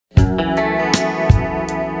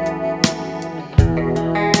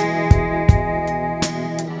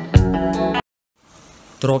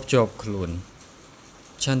ទ្របជាប់ខ្លួន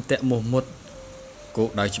ឆន្ទៈមោះមុតគោល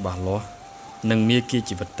ដៅច្បាស់លាស់និងមានគី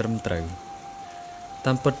ជីវិតត្រឹមត្រូវ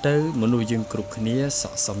តាមពិតទៅមនុស្សយើងគ្រប់គ្នាស័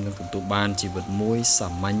ក្តិសមនឹងទទួលបានជីវិតមួយសា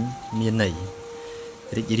មញ្ញមានន័យ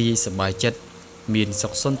រីករាយសប្បាយចិត្តមានសុ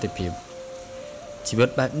ខសន្តិភាពជីវិត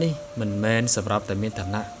បែបនេះមិនមែនសម្រាប់តែមានឋា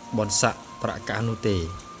នៈបនស័ក្តិប្រកាសនោះទេ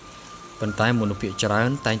ប៉ុន្តែមនុស្សភាគច្រើន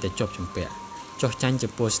តែងតែជាប់ជំពាក់ចោះចាញ់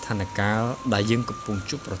ចំពោះស្ថានភាពដែលយើងកំពុង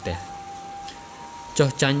ជួបប្រទះចោះ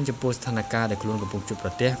ចាញ់ចំពោះស្ថានភាពដែលខ្លួនកំពុងជួបប្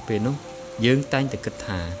រទះពេលនោះយើងតែងតែគិត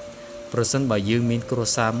ថាប្រសិនបើយើងមានគ្រួ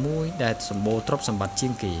សារមួយដែលសម្បូរទ្រព្យសម្បត្តិជា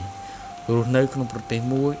ងគេរស់នៅក្នុងប្រទេស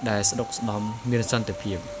មួយដែលស្ដុកស្ដំមានសន្តិ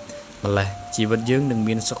ភាពម្លេះជីវិតយើងនឹង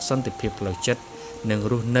មានសុខសន្តិភាពផ្លូវចិត្តនិង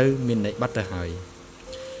រស់នៅមានន័យបាត់ទៅហើយ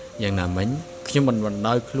យ៉ាងណាមិញខ្ញុំមិនបណ្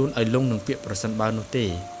ដោយខ្លួនឲ្យលងនឹងពាក្យប្រសិនបើនោះទេ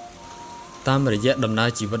តាមរយៈដំណើរ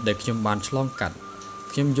ជីវិតដែលខ្ញុំបានឆ្លងកាត់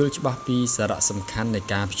ខ្ញុំយល់ច្បាស់ពីសារៈសំខាន់នៃ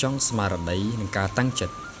ការផ្ចង់ស្មារតីនិងការតាំងចិ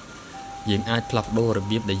ត្តយើងអាចផ្លាស់ប្ដូររ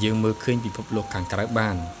បៀបដែលយើងមើលឃើញពិភពលោកខាងក្រៅបា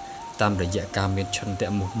នតាមរយៈការមានឆន្ទៈ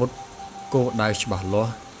មោះមុតគោលដៅច្បាស់លា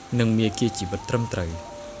ស់និងមានគីជីវិតត្រឹមត្រូវ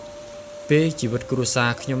ពេលជីវិតគ្រួសារ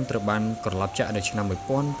ខ្ញុំត្រូវបានក្រឡាប់ចាក់នៅឆ្នាំ1970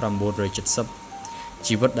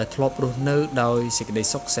ជីវិតដែលធ្លាប់រស់នៅដោយសេចក្តី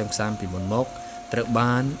សុខសែមសាមពីមុនមកត្រូវ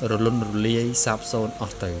បានរលន់រលាយសាបសូន្យអ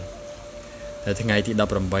ស់ទៅនៅថ្ងៃទី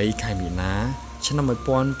18ខែមីនាឆ្នាំ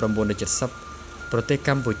1970ប្រទេសក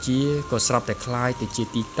ម្ពុជាក៏ស្រាប់តែคล้ายទៅជា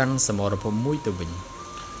ទីតាំងសមរភូមិមួយទៅវិញ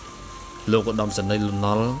លោកឧត្តមសេនីយ៍លន់ន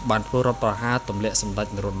ល់បានធ្វើរដ្ឋប្រហារទម្លាក់សម្ដេច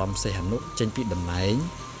នរោត្តមសីហនុចេញពីតំណែង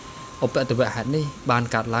ឧបទ្ទវហេតុនេះបាន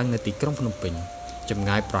កើតឡើងនៅទីក្រុងភ្នំពេញចម្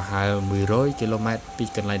ងាយប្រហែល100គីឡូម៉ែត្រពី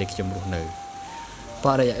កន្លែងដែលខ្ញុំរស់នៅប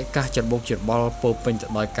រិយាកាសច្របូកច្របល់ពោពេញទៅ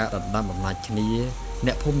ដោយការដណ្ដើមអំណាចគ្នា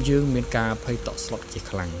អ្នកភូមិយើងមានការភ័យតក់ស្លុតជា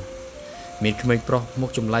ខ្លាំងមានក្មេងប្រុសមុខ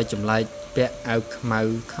ចម្លែកពាក់អាវខ្មៅ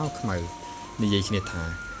ខោខ្មៅនិយាយគ្នាថា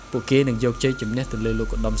ពួកគេនឹងយកជ័យជំនះទៅលើលោក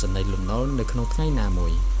ឧត្តមសេនីយ៍លន់នល់នៅក្នុងថ្ងៃណាមួ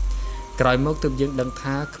យក្រោយមកទើបយើងដឹង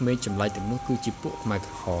ថាក្មេងចម្លែកទាំងនោះគឺជាពួកខ្មែរ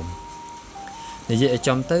ក្រហមនិយាយឲ្យ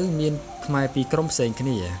ចំទៅមានខ្មែរពីរក្រុមផ្សេងគ្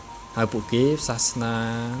នាហើយពួកគេសាសនា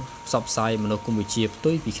ផ្សព្វផ្សាយមនោគមវិជ្ជាផ្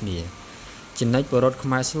ទុយពីគ្នាចំណែកបរិវត្តខ្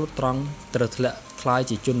មែរស្លូតត្រង់ត្រូវធ្លាក់คล้าย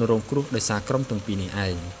ជាជនរងគ្រោះដោយសារក្រុមទាំងពីរនេះឯ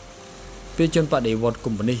ងពេលជនបដិវត្តកុ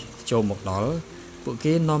ម្មុយនីសចូលមកដល់ពួក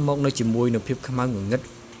គេនាំមកនៅជាមួយនូវភាពខ្មៅងងឹត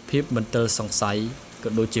ភាពមិនទិលសង្ស័យក៏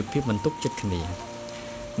ដូចជាភាពមិនទុកចិត្តគ្នា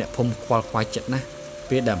អ្នកភូមិខ្វល់ខ្វាយចិត្តណាស់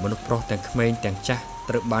ពេលដែលមនុស្សប្រុសទាំងក្មេងទាំងចាស់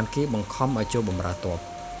ត្រូវបានគេបង្ខំឲ្យចូលបម្រើទ័ព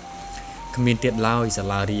គ្មានទៀតឡើយសា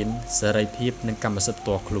លារៀនសេរីភាពនិងកម្មសិទ្ធិផ្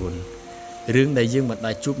ទាល់ខ្លួនរឿងដែលយើងមិន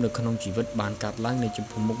ដែលជួបនៅក្នុងជីវិតបានកើតឡើងនៅចំ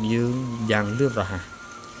ពោះមុខយើងយ៉ាងលឿនរហ័ស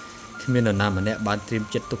គ្មាននរណាម្នាក់បានត្រៀម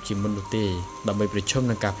ចិត្តទុកជាមុននោះទេដើម្បីប្រឈម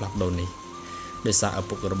នឹងការផ្លាស់ប្ដូរនេះដោយសារឪ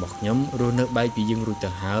ពុករបស់ខ្ញុំរស់នៅបែកពីយើងរួចទៅ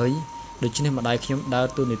ហើយដូច្នេះម្ដាយខ្ញុំដើរ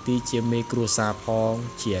តួនាទីជាមេគ្រួសារផង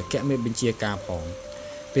ជាអគ្គមេបញ្ជាការផង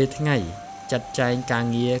ពេលថ្ងៃចាត់ចែងការ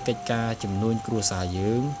ងារកិច្ចការចំនួនគ្រួសារ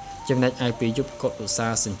យើងចំណែកឯពេលយប់ក៏ឧស្សា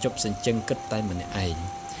ហ៍សញ្ជប់សញ្ជឹងគិតតែម្នាក់ឯង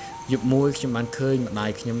យប់មួយខ្ញុំបានឃើញម្ដាយ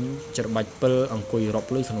ខ្ញុំច្របាច់ពិលអង្គុយរាប់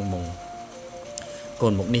លុយក្នុងមុងកូ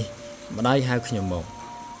នមកនេះម្ដាយហៅខ្ញុំមក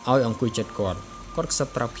ឲ្យអង្គុយចិត្តគាត់ខ្សឹប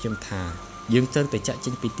ប្រាប់ខ្ញុំថាយើងត្រូវតែចាក់ចេ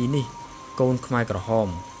ញពីទីនេះកូនខ្មែរក្រហម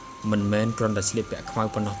មិនមែនគ្រាន់តែស្លៀកពាក់ខ្មៅ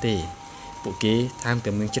ប៉ុណ្ណោះទេពួកគេថែម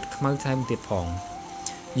ទាំងមានចិត្តខ្មៅថែមទៀតផង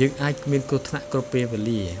យើងអាចមានគ្រោះថ្នាក់គ្រប់ពេលវេ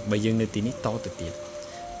លាបើយើងនៅទីនេះតទៅទៀត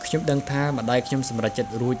ខ្ញុំដឹងថាម្ដាយខ្ញុំសម្រេចចិត្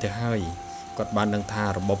តរួចទៅហើយគាត់បានដឹងថា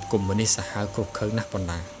របបកុម្មុយនីសសាហាវគ្រប់គ្រងណាស់ប៉ុណ្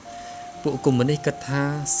ណាពួកកុម្មុយនីសគិតថា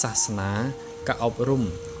សាសនាការអប់រំ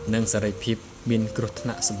និងសេរីភាពមានគ្រោះថ្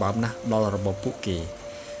នាក់សម្បើមណាស់ដល់របបពួក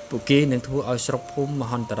គេនឹងធ្វើឲ្យស្រុកភូមិម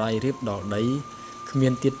ហន្តរាយរៀបដល់ដីគ្មា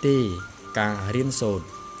នទៀតទេការរៀនសូត្រ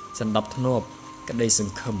សន្តិភាពធ្នាប់ក្តីស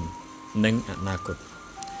ង្ឃឹមនិងអនាគត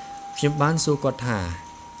ខ្ញុំបានសួរគាត់ថា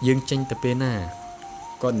យើងចេញទៅពេលណា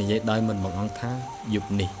គាត់និយាយដោយមិនបង្អង់ថាយ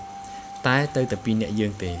ប់នេះតែទៅតែពីរអ្នកយើ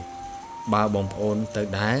ងទេបើបងប្អូនទៅ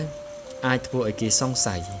ដែរអាចធ្វើឲ្យគេសង្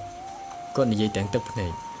ស័យគាត់និយាយទាំងទឹកភ្នែ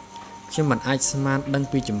កខ្ញុំមិនអាចស្មានដឹង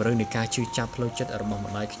ពីជំរឿននៃការជឿចាប់ផ្លូវចិត្តរបស់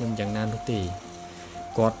ម្ដាយខ្ញុំយ៉ាងណានោះទេ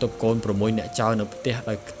គាត់ទុកកូន6អ្នកចោលនៅផ្ទះ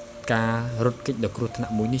ដោយការរត់គេចដល់គ្រោះថ្នា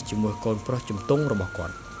ក់មួយនេះជាមួយកូនប្រុសជំទង់របស់គា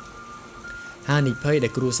ត់ហានិភ័យដែ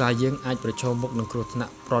លគ្រួសារយើងអាចប្រឈមមុខនឹងគ្រោះថ្នា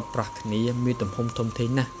ក់ប្រត់ប្រាស់គ្នាមានទំហំធំធេង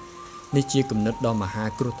ណាស់នេះជាគំនិតដ៏មហា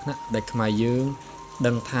គ្រោះថ្នាក់ដែលខ្មែរយើង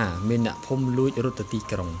ដឹងថាមានអ្នកភូមិលួចរត់ទៅទី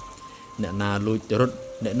ក្រុងអ្នកណាលួចរត់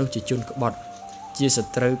អ្នកនោះជាជនក្បត់ជាស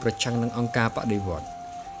ត្រូវប្រឆាំងនឹងអង្គការបដិវត្ត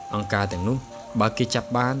អង្គការទាំងនោះបើគេចាប់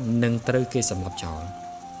បាននឹងត្រូវគេសម្លាប់ចោល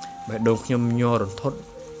បេះដូងខ្ញុំញ័ររន្ធត់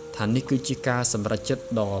ថានេះគឺជាការសម្រេចចិត្ត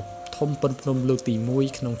ដ៏ធំប៉ុនភ្នំលើកទី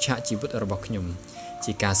1ក្នុងឆាកជីវិតរបស់ខ្ញុំ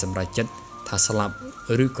ជាការសម្រេចចិត្តថាស្លាប់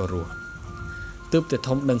ឬក៏រស់ទើបតែ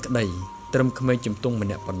ធំដឹងក្តីត្រឹមក្មេងជំទង់ម្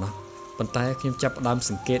នាក់ប៉ុណ្ណោះ ប៉ុន្តែខ្ញុំចាប់ផ្ដើម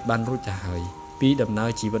សង្កេតបានរួចទៅហើយពីដំណើរ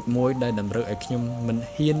ជីវិតមួយដែលតម្រូវឲ្យខ្ញុំមិន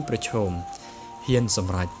ហ៊ានប្រឈមហ៊ានស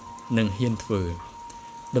ម្រេចនិងហ៊ានធ្វើ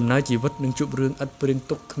ដំណើរជីវិតនឹងជួបរឿងឥតព្រៀង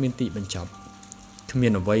ទុកគ្មានទីបញ្ចប់គ្មា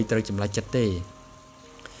នអ្វីត្រូវចម្លែកចិត្តទេ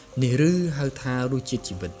នេះឬហៅថារសជាតិ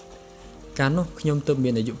ជីវិតកាលនោះខ្ញុំទើបមា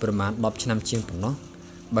នអាយុប្រមាណ10ឆ្នាំជាងប៉ុណ្ណោះ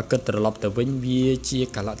បើគិតត្រឡប់ទៅវិញវាជា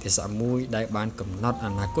កាលៈទេសៈមួយដែលបានកំណត់អ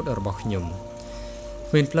នាគតរបស់ខ្ញុំ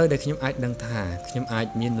មានផ្លូវដែលខ្ញុំអាចដឹងថាខ្ញុំអាច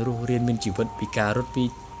មានរស់រានមានជីវិតពីការរត់ពី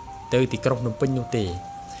ទៅទីក្រុងភ្នំពេញនោះទេ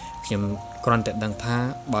ខ្ញុំគ្រាន់តែដឹងថា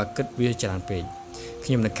បើគិតវាច្រើនពេកខ្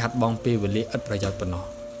ញុំនឹងខាត់បងពេលវេលាឥតប្រយោជន៍ប៉ុណ្ណោះ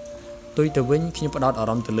ទុយទៅវិញខ្ញុំផ្ដោតអា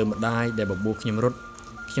រម្មណ៍ទៅលើម្ដាយដែលបបួលខ្ញុំរត់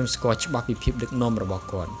ខ្ញុំស្គាល់ច្បាស់ពីភាពដឹកនាំរបស់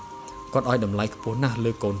គាត់ឲ្យតម្លៃខ្ពស់ណាស់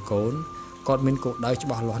លើកូនគាត់មានគោលដៅច្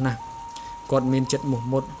បាស់លាស់ណាស់គាត់មានចិត្តមោះ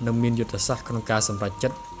មុតនិងមានយុទ្ធសាស្ត្រក្នុងការសម្រេចចិ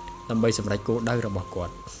ត្តដើម្បីសម្រេចគោលដៅរបស់គា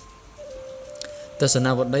ត់ទស្ស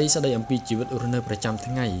នាវដ្តីស្ដីអំពីជីវិតរស់នៅប្រចាំ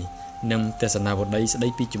ថ្ងៃនិងទស្សនាវដ្តីស្ដី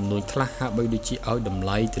ពីចំនួនខ្លះហាក់បីដូចជាឲ្យតម្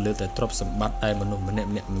លៃទៅលើតែទ្រព្យសម្បត្តិដែលមនុស្សម្នាក់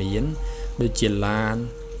មានដូចជាឡាន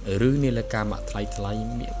ឬនាឡិកាម៉ាកថ្លៃ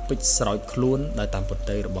មាសពេជ្រស្រោចខ្លួនដែលតាមពិត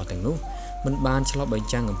ទៅរបស់ទាំងនោះមិនបានឆ្លុះបញ្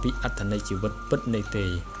ចាំងអំពីអត្ថន័យជីវិតពិតនៃទេ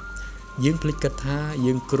យើងភ្លេចគិតថា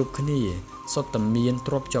យើងគ្រប់គ្នាសុទ្ធតែមាន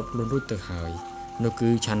ទ្រព្យជាប់ខ្លួនរួចទៅហើយនោះគឺ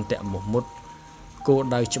ឆន្ទៈមោះមុតគោល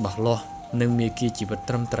ដៅច្បាស់លាស់និងមាគ៌ាជីវិត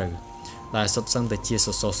ត្រឹមត្រូវដែលសុទ្ធសឹងតែជាស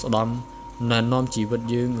សរស្តម្ភណែនាំជីវិត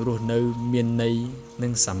យើងរស់នៅមានន័យនិ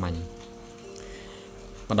ងសាមញ្ញ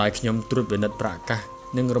ម្ដាយខ្ញុំត្រួតពិនិត្យប្រកាស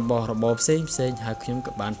និងរបស់របរផ្សេងហើយខ្ញុំ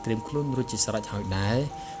ក៏បានត្រៀមខ្លួនរួចជាស្រេចហើយដែរ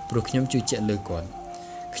ព្រោះខ្ញុំជឿជាក់លើគាត់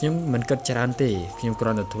ខ្ញុំមិនគិតច្រើនទេខ្ញុំគ្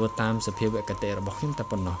រាន់តែធ្វើតាមសភាវគតិរបស់ខ្ញុំតែ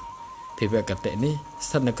ប៉ុណ្ណោះភាវគតិនេះ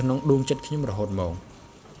ស្ថិតនៅក្នុងដួងចិត្តខ្ញុំរហូតមក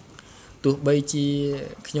ទោះបីជា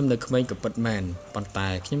ខ្ញុំនៅក្មេងក៏ពិតមែនប៉ុន្តែ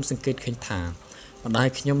ខ្ញុំសង្កេតឃើញថាម្ដាយ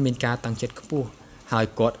ខ្ញុំមានការតាំងចិត្តខ្ពស់ហើយ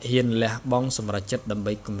គាត់ហ៊ានលះបង់សម្រេចចិត្តដើម្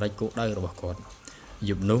បីសម្រេចគោលដៅរបស់គាត់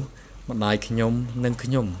យប់នោះម្ដាយខ្ញុំនិងខ្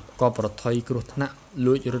ញុំក៏ប្រថុយគ្រោះថ្នាក់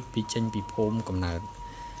លួចរត់ចេញពីភូមិកំណើត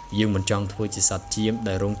យើងមិនចង់ធ្វើជាសត្វជៀម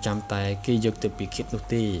ដែលរងចាំតែគេយកទៅពិឃាតនោះ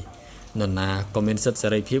ទេនរណាក៏មានសិទ្ធិសេ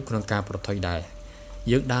រីភាពក្នុងការប្រថុយដែរ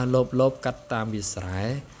យើងដើរលបកាត់តាមវាលស្រែ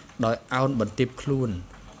ដោយអោនបន្ទាបខ្លួន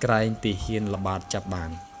ក្រែងទីហ៊ានល្បាតចាប់បា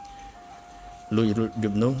នលួចរត់យ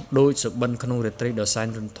ប់នោះដូចសុបិនក្នុងរាត្រីដ៏សែន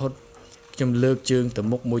រន្ធត់ខ្ញុំលើកជើងទៅ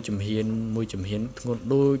មុខមួយជំហានធ្ងន់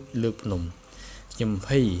ដូចលើកភ្នំខ្ញុំ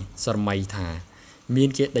ភ័យស្រមៃថាមាន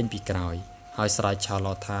គេដេញពីក្រោយហើយស្រែកឆោ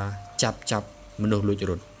ឡោថាចាប់មនុស្សលួច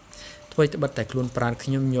រត់ថ្មីត្បិតតែខ្លួនប្រាណខ្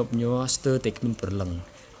ញុំញាប់ញ័រស្ទើរតែគ្មានព្រលឹង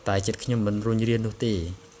តែចិត្តខ្ញុំមិនរុញរាននោះទេ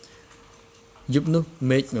យប់នោះ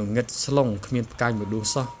មេឃងងឹតស្លុងគ្មានផ្កាយមួយដួង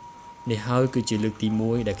សោះនេះហើយគឺជាលើកទី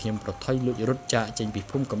1ដែលខ្ញុំប្រថុយលួចរត់ចាកចេញពី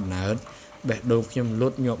ភូមិកំណើតបេះដូងខ្ញុំលូ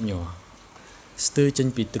តញាប់ញ័រស្ទើរចេញ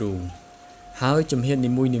ពីទ្រូងហើយជំហាន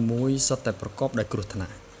នីមួយសុទ្ធតែប្រកបដោយគ្រោះថ្នា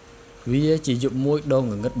ក់វាជាយប់មួយដ៏ង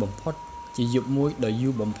ងឹតបំផុតជាយប់មួយដ៏យូ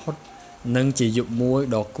របំផុតនិងជាយប់មួយ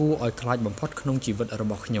ដ៏គួរឲ្យខ្លាចបំផុតក្នុងជីវិតរ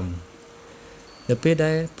បស់ខ្ញុំនៅពេល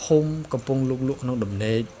ដែលភូមិកំពុងលូកលក់ក្នុងដំ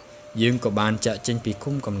ណេកយើងក៏បានចាក់ចេញពី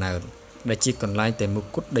ឃុំកំណើតដែលជាកន្លែងតែមួយ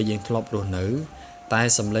គត់ដែលយើងធ្លាប់រស់នៅតែ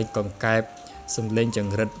សំឡេងកង្កែបសំឡេងច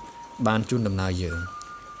ង្រិតបានជូនដំណើរយើង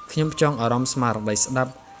ខ្ញុំចង់អារម្មណ៍ស្មារតីស្ដា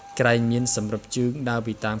ប់ក្រែងមានសម្រាប់ជើងដើរ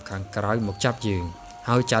ពីតាមខាងក្រោយមកចាប់យើង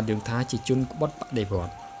ហើយចាត់យើងថាជាជនក្បត់បដិវត្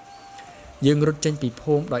តន៍យើងរត់ចេញពី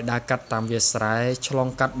ភូមិដោយដើរកាត់តាមវាលស្រែឆ្លង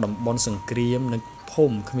កាត់តំបន់សង្គ្រាមនិងភូ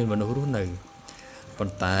មិគ្មានមនុស្សរស់នៅប៉ុ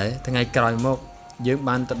ន្តែថ្ងៃក្រោយមកយើង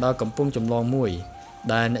បានទៅដល់កំពង់ចម្លងមួយ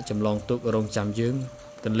ដែលអ្នកចម្លងទូករងចាំយើង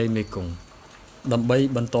ទន្លេមេគង្គដើម្បី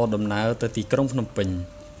បន្តដំណើរទៅទីក្រុងភ្នំពេញ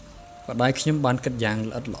ម្ដាយខ្ញុំបានគិតយ៉ាង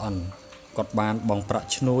ល្អិតល្អន់គាត់បានបង់ប្រាក់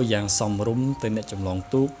ឈ្នួលយ៉ាងសមរម្យទៅអ្នកចម្លង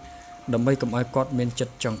ទូកដើម្បីកុំឲ្យគាត់មានចិ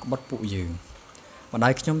ត្តចង់ក្បត់ពួកយើងម្ដា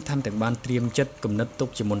យខ្ញុំថែមទាំងបានត្រៀមចិត្តគំនិតទុក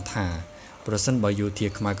ជាមុនថាប្រសិនបើយោធា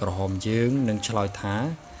ខ្មែរក្រហមយើងនឹងឆ្លើយថា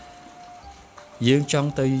យើងចង់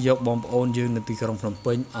ទៅយកបងប្អូនយើងនៅទីក្រុងភ្នំ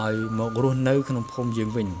ពេញឲ្យមករស់នៅក្នុងភូមិយើង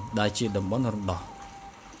វិញដែលជាតំបន់រំដោះ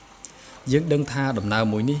យើងដឹងថាដំណើរ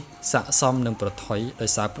មួយនេះស័ក្តិសមនឹងប្រថុយដោយ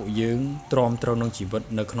សារពួកយើងទ្រាំទ្រនឹងជីវិត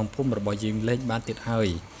នៅក្នុងភូមិរបស់យើងលែងបានទៀតហើយ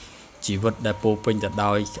ជីវិតដែលពោពេញទៅ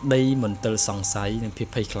ដោយក្តីមន្ទិលសង្ស័យនិងភាព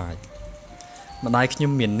ភ័យខ្លាចម្ដាយខ្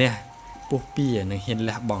ញុំមានអ្នកពុះពៀនិងហ៊ាន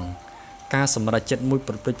លះបង់ការសម្រេចចិត្តមួយ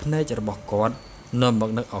ប្រព្រឹត្តភ្នែករបស់គាត់នាំម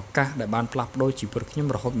កនូវឱកាសដែលបានផ្លាស់ប្ដូរជីវិតខ្ញុំ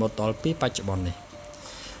រហូតមកដល់ពេលបច្ចុប្បន្ននេះ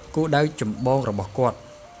គោលដៅចម្បងរបស់គាត់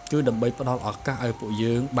គឺដើម្បីផ្ដល់ឱកាសឲ្យពួក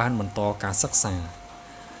យើងបានបន្តការសិក្សា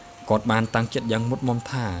គាត់បានតាំងចិត្តយ៉ាងមុតមម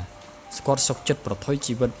ថាគាត់សុខចិត្តប្រថុយ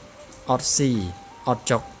ជីវិតអត់ស៊ីអត់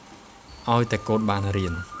ចុកឲ្យតែកូនបានរៀ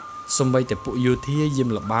នសូម្បីតែពួកយោធាយាម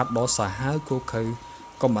ល្បាតដ៏សាហាវគោខៅ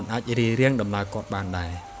ក៏មិនអាចរារាំងដំណើរគាត់បានដែ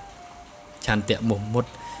រឆន្ទៈមោះមុត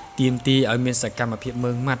ទាមទារឲ្យមានសកម្មភាព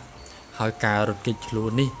ម៉ឺងម៉ាត់ហ ហើយការរត់គេចខ្លួន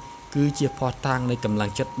នេះគឺជាភស្តុតាងនៃកម្លាំ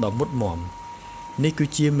ងចិត្តដ៏មុតមមនេះគឺ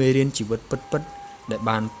ជាមេរៀនជីវិតពិតៗដែល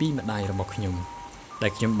បានពីម្ដាយរបស់ខ្ញុំដែ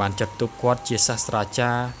លខ្ញុំបានចាត់ទុកគាត់ជាសាស្ត្រាចា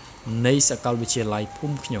រ្យនៃសាកលវិទ្យាល័យភូ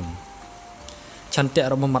មិខ្ញុំឆន្ទៈ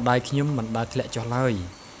របស់ម្ដាយខ្ញុំមិនដែលធ្លាក់ចុះឡើយ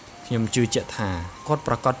ខ្ញុំជឿជាក់ថាគាត់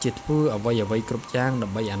ប្រកាសជាធ្វើអ្វីគ្រប់យ៉ាងដើ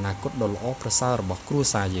ម្បីអនាគតដ៏ល្អប្រសើររបស់គ្រួ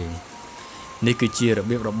សារយើងនេះគឺជារ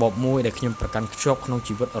បៀបរបបមួយដែលខ្ញុំប្រកាន់ខ្ជាប់ក្នុង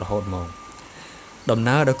ជីវិតរហូតមកដំ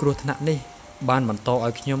ណើរដ៏គ្រោះថ្នាក់នេះបានបន្តឲ្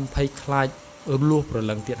យខ្ញុំភ័យខ្លាចលួសព្រ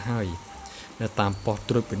លឹងទៀតហើយនៅតាមប៉ុស្តិ៍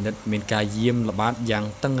ត្រួតពិនិត្យមានការយាមល្បាតយ៉ាង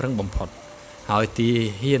តឹងរឹងបំផុតហើយទា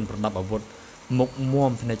ហានប្រដាប់អាវុធមុខ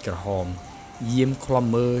មាំភ្នែកក្រហមយាមខ្លំ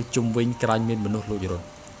មើលជុំវិញក្រែងមានមនុស្សលួចរត់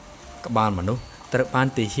ក្បាលមនុស្សត្រូវបាន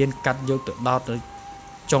ទាហានកាត់យកទៅដោតនៅ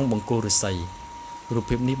ចុងបង្គោលឫស្សីរូប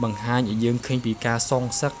ភាពនេះបង្ហាញឲ្យយើងឃើញពីការសង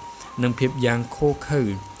សឹកនិងភាពយ៉ាងឃោរឃៅ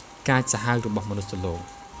កាចសាហាវរបស់មនុស្សលោក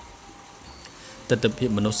ទិដ្ឋភាព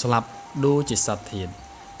មនុស្សស្លាប់ដូចជាសត្វធាតុ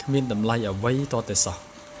គ្មានតម្លៃអ្វីតតែសោះ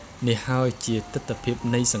នេះហើយជាទិដ្ឋភាព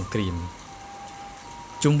នៃសង្គ្រាម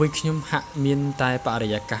ជុំវិញខ្ញុំហាក់មានតែបរិ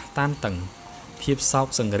យាកាសតានតឹងភាពសោក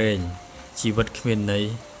សង្រេងជីវិតគ្មានន័យ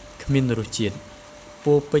គ្មានរសជាតិ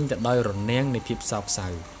ពោពេញទៅដោយរនាំងនៃភាពសោកសៅ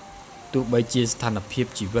ទោះបីជាស្ថានភាព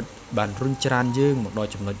ជីវិតបានរុញច្រានយើងមកដល់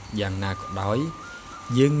ចំណុចយ៉ាងណាក៏ដោយ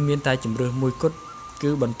យើងមានតែជំរឿសមួយគត់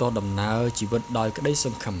គឺបន្តដំណើរជីវិតដោយក្តីស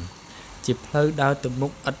ង្ឃឹមជាផ្លូវដើរទៅមុ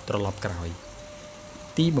ខឥតត្រឡប់ក្រោយ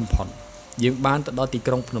ទីបំផុតយើងបានទៅដល់ទី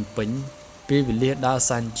ក្រុងភ្នំពេញពេលវេលាដើរ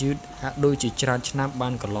សែនយឺតហាក់ដូចជាច្រើនឆ្នាំបា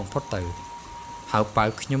នកន្លងផុតទៅហើយប៉ៅ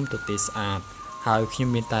ខ្ញុំទៅទេស្អាតហើយខ្ញុំ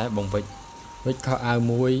មានតែបង្វិចខោអាវ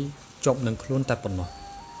មួយជាប់នឹងខ្លួនតែប៉ុណ្ណោះ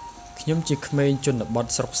ខ្ញុំជាក្មេងជនបទ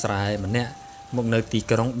ស្រុកស្រែម្នាក់មកនៅទី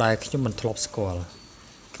ក្រុងដែលខ្ញុំមិនធ្លាប់ស្គាល់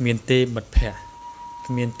គ្មានទេមិត្តភ័ក្តិ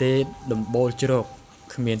គ្មានទេដំបូលជ្រក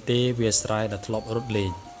គ្មានទេវាស្រែដែលធ្លាប់រត់លេ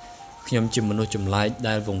ងខ្ញុំជាមនុស្សចម្លែក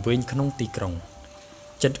ដែលវង្វេងក្នុងទីក្រុង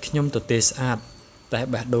ចិត្តខ្ញុំទៅទេស្អាតតែ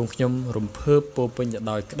បេះដូងខ្ញុំរំភើបពោពេញទៅ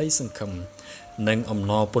ដោយក្តីសង្ឃឹមនិងអំ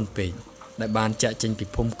ណរពន់ពេកដែលបានចាក់ចេញពី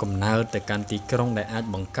ភូមិកំណើតទៅកាន់ទីក្រុងដែលអាច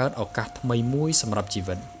បង្កើតឱកាសថ្មីមួយសម្រាប់ជី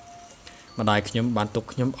វិតម្ដាយខ្ញុំបានទុក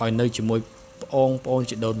ខ្ញុំឲ្យនៅជាមួយប្អូន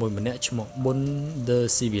ជីដូនមួយម្នាក់ឈ្មោះប៊ុនដឺ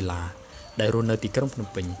ស៊ីវីឡាដែលរស់នៅទីក្រុងភ្នំ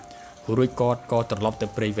ពេញរួចគាត់ក៏ត្រឡប់ទៅ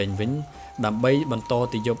ព្រៃវែងវិញដើម្បីបន្ត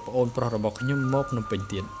ទៅយកប្អូនប្រុសរបស់ខ្ញុំមកភ្នំពេញ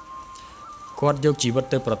ទៀតគាត់យកជីវិត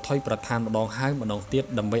ទៅប្រថុយប្រឋានម្ដងហើយម្ដងទៀត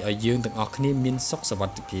ដើម្បីឲ្យយើងទាំងអស់គ្នាមានសុខសวัส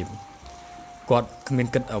ดิភាពគាត់គ្មាន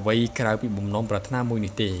គិតអ្វីក្រៅពីបំណងប្រាថ្នាមួយ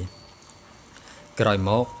នេះទេក្រោយ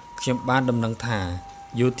មកខ្ញុំបានដំណឹងថា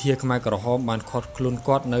យោធាខ្មែរក្រហមបានឃាត់ខ្លួន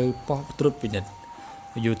គាត់នៅប៉ុស្តិ៍ត្រួតពិនិត្យ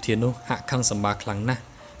យោធានោះហាក់ខឹងសម្បាខ្លាំងណាស់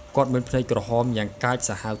គាត់មានភ្នែកក្រហមយ៉ាងកាច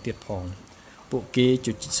សាហាវទៀតផងពួកគេជ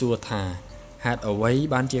ជែកសួរថាហេតុអ្វី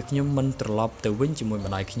បានជាខ្ញុំមិនត្រឡប់ទៅវិញជាមួយ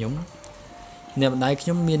ម្ដាយខ្ញុំអ្នកម្ដាយខ្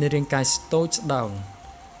ញុំមានរាងកាយស្ទើរស្ដៅ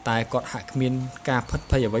តែគាត់ហាក់គ្មានការផិត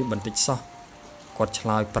ភ័យអ្វីបន្តិចសោះគាត់ឆ្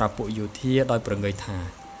លើយប្រាប់ពួកយោធាដោយប្រងើយថា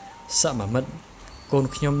សមមិត្តកូន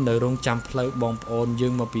ខ្ញុំនៅរងចាំផ្លូវបងប្អូនយើ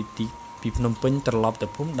ងមកពីភ្នំពេញត្រឡប់ទៅ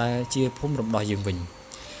ភូមិដែលជាភូមិរំដោះយើងវិញ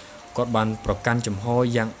គាត់បានប្រកាន់ចំហ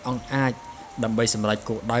យ៉ាងអង់អាចដើម្បីសម្រេច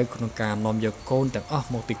គោលដៅក្នុងការនាំយកកូនទាំងអស់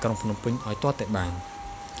មកទីក្រុងភ្នំពេញឲ្យទាល់តែបាន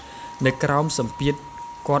នៅក្រោមសម្ពាធ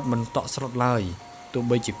គាត់មិនតក់ស្លុតឡើយទោះ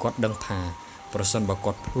បីជាគាត់ដឹងថាប្រសិនបើ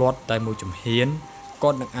គាត់ភ្លាត់តែមួយជំហានគា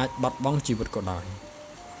ត់នឹងអាចបាត់បង់ជីវិតក៏ដោយ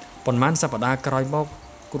ប៉ុន្មានសប្តាហ៍ក្រោយមក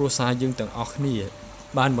គ្រួសារយើងទាំងអស់គ្នា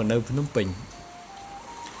បានមកនៅភ្នំពេញ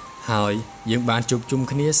ហើយយើងបានជួបជុំ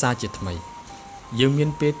គ្នាសារជាថ្មីយើងមាន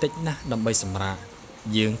ពេលតិចណាស់ដើម្បីសម្រាក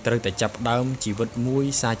យើងត្រូវតែចាប់ផ្ដើមជីវិតមួយ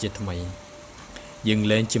សារជាថ្មីយើង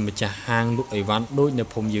លែងជាម្ចាស់ហាងលក់អីវ៉ាន់ដូចនៅ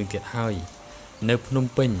ភូមិយើងទៀតហើយនៅភ្នំ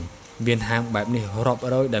ពេញមានហាងបែបនេះរាប់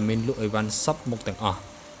រយដែលមានលក់អីវ៉ាន់សពមុខទាំងអស់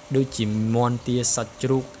ដូចជាមាន់ទាសាច់ជ្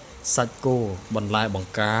រូកសាច់គោបន្លែប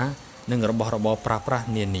ង្ការនិងរបស់របរប្រើប្រាស់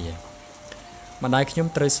នានាម្ដាយខ្ញុំ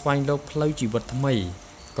ត្រូវស្វែងរកផ្លូវជីវិតថ្មី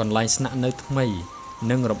កន្លែងស្នាក់នៅថ្មី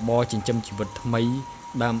និងរបរចិញ្ចឹមជីវិតថ្មី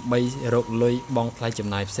ដើម្បីរកលុយបង់ថ្លៃចំ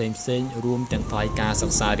ណាយផ្សេងរួមទាំងថ្លៃការសិ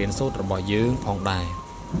ក្សារៀនសូត្ររបស់យើងផងដែរ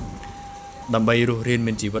ដើម្បីរស់រាន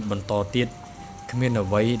មានជីវិតបន្តទៀតគ្មានអ្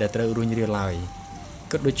វីដែលត្រូវរុញរាឡើយ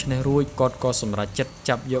គិតដូច្នេះរួចគាត់ក៏សម្រេចចិត្ត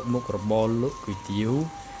ចាប់យកមុខរបរលក់គុយទាវ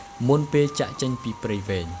មុនពេលចាក់ចេញពីព្រៃ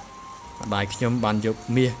វែងម្ដាយខ្ញុំបានយក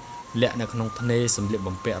មាសលាក់នៅក្នុងធ្នេរសម្លៀក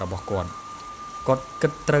បំពាក់របស់គាត់គិ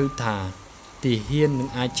តត្រូវថាទាហាននឹង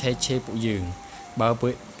អាចឆេះឆេរពួកយើងបើ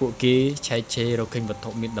ពួកគេឆែកឆេររកឃើញវត្ថុ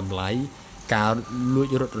មានតម្លៃការលួច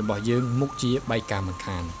រត់របស់យើងមុខជាបែកការមិន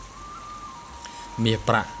ខានមាស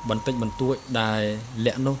ប្រាក់បន្តិចបន្តួចដែល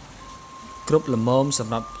លាក់នោះគ្រប់ល្មមស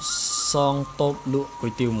ម្រាប់សងតូបលក់គុ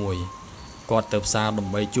យទាវមួយគាត់ទៅផ្សារដើ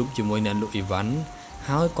ម្បីជួបជាមួយអ្នកលក់អីវ៉ាន់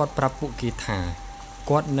ហើយគាត់ប្រាប់ពួកគេថា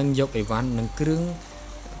គាត់នឹងយកអីវ៉ាន់និងគ្រឿង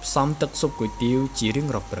សំទឹកស៊ុបគុយទាវជារៀង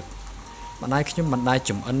រាល់ព្រឹកម្ដាយខ្ញុំមិនដែល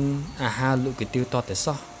ចំអិនអាហារលក់គុយទាវតតែ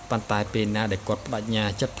សោះប៉ុន្តែពេលណាដែលគាត់បដិញ្ញា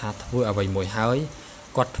ចិត្តថាធ្វើអ្វីមួយហើយ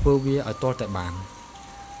គាត់ធ្វើវាឲ្យទាល់តែបាន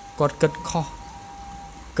គាត់គិតខុស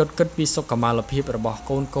គិតពីសុខុមាលភាពរបស់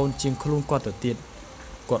កូនជាងខ្លួនគាត់ទៅទៀត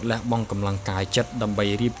គាត់លះបង់កម្លាំងកាយចិត្តដើម្បី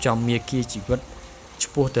រៀបចំមាគ៌ាជីវិតឆ្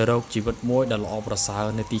ពោះទៅរកជីវិតមួយដ៏ល្អប្រសើរ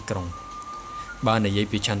នៅទីក្រុងបើនិយាយ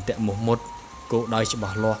ពីឆន្ទៈមោះមុតគោលដៅច្បា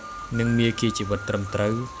ស់លាស់និងមាគ៌ាជីវិតត្រឹមត្រូ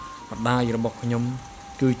វម្ដាយរបស់ខ្ញុំ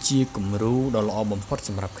គឺជាគំរូដ៏ល្អបំផុតស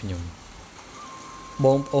ម្រាប់ខ្ញុំប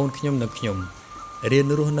ងប្អូនខ្ញុំនិងខ្ញុំរៀន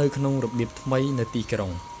រស់នៅក្នុងរបៀបថ្មីនៅទីក្រុ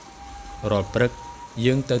ងរាល់ព្រឹក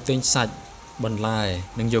យើងទៅទិញសាច់បន្លែ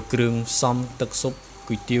និងយកគ្រឿងផ្សំទឹកស៊ុប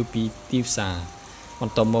គុយទាវពីទីផ្សារប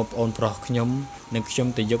ន្តមកប្អូនប្រុសខ្ញុំនិងខ្ញុំ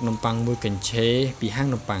ទៅយកនំប៉័ងមួយកញ្ឆេពីហាង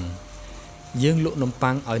នំប៉័ងយើងលក់នំ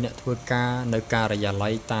ប៉័ងឲ្យអ្នកធ្វើការនៅការិយាល័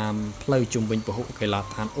យតាមផ្លូវជុំវិញពហុកីឡ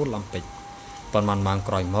ដ្ឋានអូឡ িম্প ិកប៉ុន្មានម៉ោង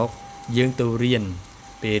ក្រោយមកយើងទៅរៀន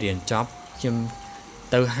ពេលរៀនចប់ខ្ញុំ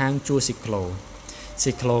ទៅហាងជួលស៊ីក្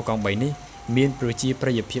លូកង់3នេះមានប្រជាប្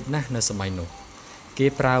រិយភាពណាស់នៅសម័យនោះគេ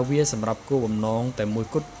ប្រើវាសម្រាប់គោលបំណងតែមួយ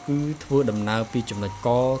គត់គឺធ្វើដំណើរពីចំណុចក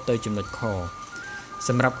ទៅចំណុចខស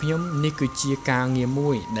ម្រាប់ខ្ញុំនេះគឺជាការងារមួ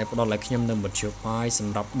យដែលផ្ដល់ឲ្យខ្ញុំនូវមធ្យោបាយស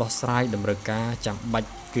ម្រាប់ដោះស្រាយតម្រូវការចាំបាច់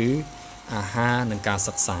គឺអាហារនិងការ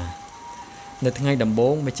សិក្សានៅថ្ងៃដំបូ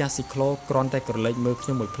ងម្ចាស់ស៊ីក្លូគ្រាន់តែក្រឡេកមើលខ្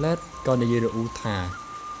ញុំមួយផ្លែតក៏និយាយរអ៊ូថា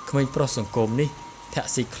ក្មេងប្រុសសង្គមនេះធាក់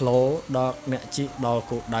ស៊ីក្លូដល់អ្នកជីដល់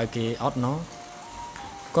គោលដៅគេអត់ណោះ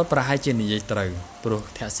គាត់ប្រហែលជានិយាយត្រូវព្រោះ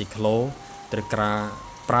ធាក់ស៊ីក្លូត្រូវការ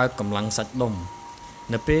ប្រើកម្លាំងសាច់ដុំ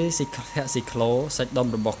នៅពេលស៊ីក្លូសាច់ដុំ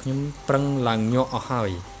របស់ខ្ញុំប្រឹងឡើងញាក់អស់ហើ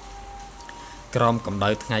យក្រោមកម្ដៅ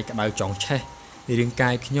ថ្ងៃក្ដៅចង់ឆេះរាងកា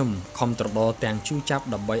យខ្ញុំខំត្រដោទាំងជូរចាប់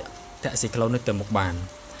ដើម្បីធាក់ស៊ីក្លូនេះទៅមុខបាន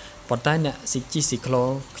ប៉ុន្តែអ្នកជិះស៊ីក្លូ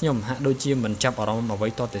ខ្ញុំហាក់ដូចជាមិនចាប់អារម្មណ៍អ្វី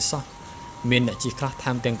តតែសោះមានអ្នកជិះខ្លះ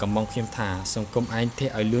ថែមទាំងកំងខ្ញុំថាសង្គមឯងធា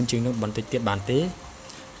ក់ឲ្យលឿនជាងនឹងបន្តិចទៀតបានទេ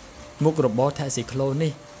មុខរបរធាក់ស៊ីក្លូ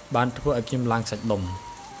នេះបានធ្វើឲ្យខ្ញុំឡើងសាច់ដុំ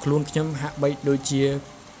ខ្លួនខ្ញុំហាក់បីដូចជា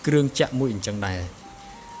គ្រឿងចាក់មួយអញ្ចឹងដែរ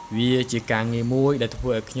វាជាការងារមួយដែលធ្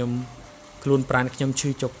វើឲ្យខ្លួនប្រាណខ្ញុំឈឺ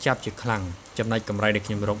ចុកចាប់ជាខ្លាំងចំណែកកម្រៃដែល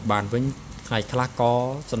ខ្ញុំរកបានវិញថ្ងៃខ្លះក៏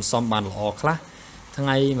សន្សំបានល្អខ្លះថ្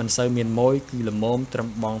ងៃមិនសូវមានម៉ួយគឺល្មមត្រឹម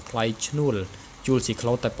បងថ្លៃឈ្នួលជួលស៊ីក្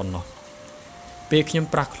លូតែប៉ុណ្ណោះពេលខ្ញុំ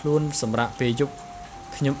ប្រាស់ខ្លួនសម្រាប់ពេលយប់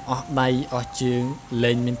ខ្ញុំអស់ដៃអស់ជើង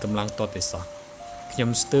លែងមានកម្លាំងតតែសោះខ្ញុំ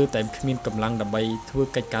ស្ទើរតែគ្មានកម្លាំងដើម្បីធ្វើ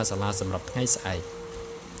កិច្ចការសាលាសម្រាប់ថ្ងៃស្អែក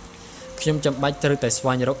ខ្ញុំចាំបាច់ត្រូវតែស្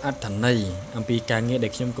វែងរកអត្ថន័យអំពីការងារដែ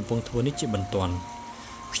លខ្ញុំកំពុងធ្វើនេះជាបន្ទាន់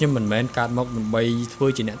ខ្ញុំមិនមែនកើតមកដើម្បីធ្វើ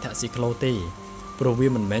ជាអ្នកធាក់ស៊ីក្លូទេព្រោះវា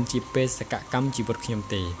មិនមែនជាបេសកកម្មជីវិតខ្ញុំ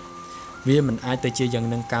ទេវាមិនអាចទៅជាយ៉ាង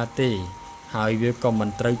នឹងកើតទេហើយវាក៏មិន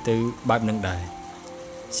ត្រូវទៅបែបនឹងដែរ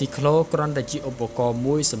ស៊ីក្លូគ្រាន់តែជាឧបករណ៍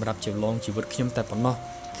មួយសម្រាប់ចម្លងជីវិតខ្ញុំតែប៉ុណ្ណោះ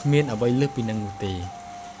គ្មានអ្វីលើសពីនឹងនោះទេ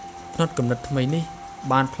ផ្នត់គំនិតថ្មីនេះ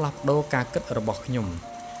បានផ្លាស់ប្ដូរការគិតរបស់ខ្ញុំ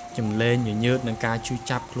លែងញញើតនឹងការជួយ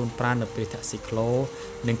ចាប់ខ្លួនប្រាណនៅពេលធាក់ស៊ីក្លូ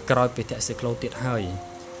និងក្រោយពេលធាក់ស៊ីក្លូទៀតហើយ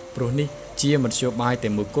ព្រោះនេះជាមធ្យោបាយតែ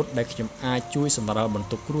មួយគត់ដែលខ្ញុំអាចជួយសម្រាលបន្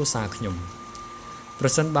ទុកគ្រួសារខ្ញុំប្រ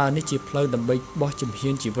សិនបើនេះជាផ្លូវដើម្បីបោះជំហា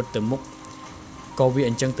នជីវិតទៅមុខក៏វា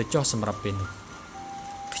អញ្ចឹងទៅចោះសម្រាប់ពេលនោះ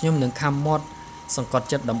ខ្ញុំនឹងខំមាត់សង្កត់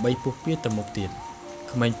ចិត្តដើម្បីពុះពៀទៅមុខទៀត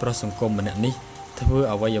ក្មេងប្រុសសង្គមម្នាក់នេះធ្វើ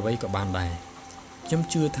អ្វីក៏បានដែរខ្ញុំ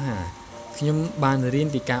ជឿថាខ្ញុំបានរៀន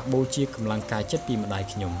ពីការបូជាកម្លាំងកាយចិត្តពីម្ដាយ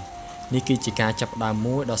ខ្ញុំនេះគឺជាការចាប់ផ្ដើម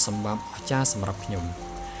មួយដ៏សម្បើមអស្ចារ្យសម្រាប់ខ្ញុំ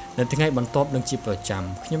នៅថ្ងៃបន្ទាប់នឹងជាប្រចាំ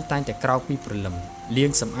ខ្ញុំតែងតែក្រោកពីព្រលឹមលា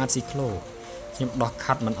ងសម្អាតស៊ីក្លូខ្ញុំដោះ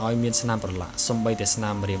ខាត់មិនឲ្យមានស្នាមប្រឡាក់សូម្បីតែស្នា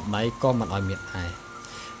មរៀមដៃក៏មិនឲ្យមានដែរ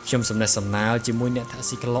ខ្ញុំសំណេះសំណាលជាមួយអ្នកធាក់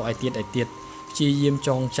ស៊ីក្លូឲ្យទៀតព្យាយាមច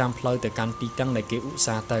ងចាំផ្លូវទៅកាន់ទីតាំងដែលគេឧស្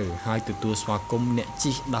សាហ៍ទៅហើយទទួលស្វាគមន៍អ្នក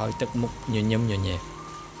ជិះដោយទឹកមុខញញឹមញញែ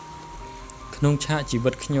ក្នុងឆាកជីវិ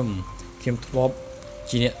តខ្ញុំធ្លាប់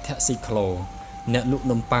ជាអ្នកធាក់ស៊ីក្លូអ្នកលក់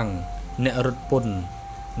នំប៉័ងអ្នករត់ពន្ធ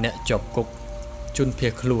អ្នកជាប់គុកជនភៀ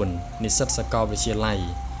សខ្លួននិស្សិតសាកលវិទ្យាល័យ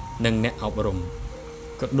និងអ្នកអប់រំ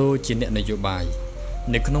ក៏ដូចជាអ្នកនយោបាយ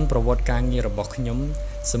នៅក្នុងប្រវត្តិការងាររបស់ខ្ញុំ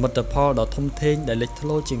សមិទ្ធផលដ៏ធំធេងដែលលេចធ្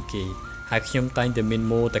លោជាងគេហើយខ្ញុំតែងតែមាន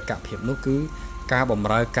មោទកភាពនោះគឺការបម្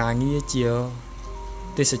រើការងារជា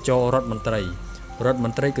ទេសចររដ្ឋមន្ត្រី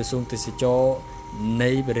ក្រសួងទេសចរនៃ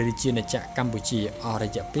ព្រះរាជាណាចក្រកម្ពុជាអស់រ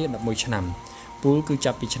យៈពេល11ឆ្នាំពូលគឺ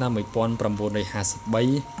ចាប់ពីឆ្នាំ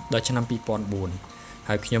1953ដល់ឆ្នាំ2004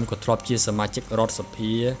ហើយខ្ញុំក៏ធ្លាប់ជាសមាជិករដ្ឋស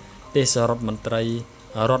ភាទេសរដ្ឋមន្ត្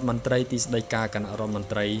រីទីស្តីការគណៈរដ្ឋមន្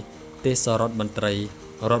ត្រីទេសរដ្ឋមន្ត្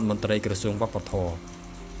រីក្រសួងវប្បធម៌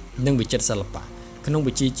និងវិចិត្រសិល្បៈក្នុង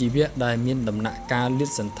វិជ្ជាជីវៈដែលមានដំណាក់កាលលាត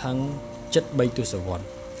សន្ធឹងជិត3ទសវត្សរ៍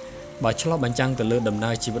បើឆ្លោះបញ្ចាំងទៅលើដំ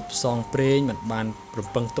ណើរជីវិតផ្សងព្រេងមិនបានប្រ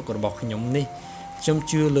ពឹងទុករបស់ខ្ញុំនេះ ខ្ញុំ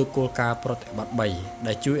ជឿលើគោលការណ៍ប្រតិបត្តិ3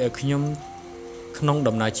ដែលជួយឲ្យខ្ញុំក្នុង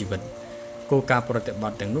ដំណើរជីវិតគោលការណ៍ប្រតិប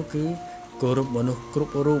ត្តិទាំងនោះគឺគោរពមនុស្សគ្រ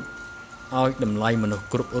ប់រូបឲ្យតម្លៃមនុស្ស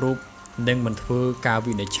គ្រប់រូបនិងមិនធ្វើការ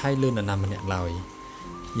វិនិច្ឆ័យលើនរណាម្នាក់ឡើយ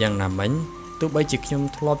យ៉ាងណាមិញទោះបីជាខ្ញុំ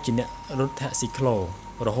ធ្លាប់ជាអ្នករដ្ឋស៊ីក្លូ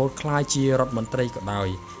រហូតក្លាយជារដ្ឋមន្ត្រីក៏ដោយ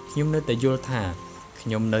ខ្ញុំនៅតែយល់ថាខ្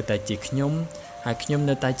ញុំនៅតែជាខ្ញុំហើយខ្ញុំ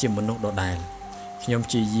នៅតែជាមនុស្សដដែលខ្ញុំ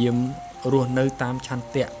ជាយាមរស់នៅតាមឆន្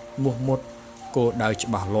ទៈមោះមុតគោលដៅច្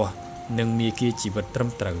បាស់លាស់និងមាគ៌ាជីវិតត្រឹម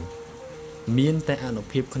ត្រូវមានតែអនុ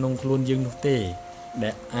ភាពក្នុងខ្លួនយើងនោះទេ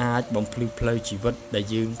ដែលអាចបំភ្លឺផ្លូវជីវិតដែល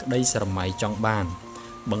យើងក្តីស្រមៃចង់បាន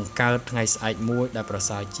បង្កើតថ្ងៃស្អែកមួយដែលប្រ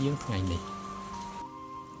សើរជាងថ្ងៃនេះ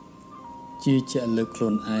ជឿជាក់លើខ្លួ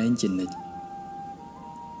នឯងជានិច្ច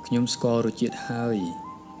ខ្ញុំស្គាល់រសជាតិហើយ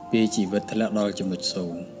ពេលជីវិតធ្លាក់ដល់ចំណុចសូ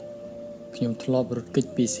ន្យខ្ញុំធ្លាប់រត់គេច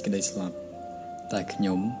ពីសេចក្តីស្លាប់តែខ្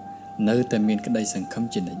ញុំនៅតែមានក្តីសង្ឃឹម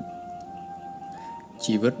ជានិច្ច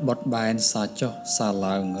ជីវិតបត់បែនសាចុះសា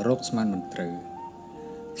ឡើងរកស្មានមិនត្រូវ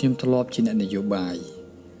ខ្ញុំធ្លាប់ជាអ្នកនយោបាយ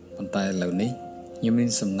ប៉ុន្តែឥឡូវនេះខ្ញុំមាន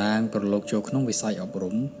សំណាងប្រឡូកចូលក្នុងវិស័យអប់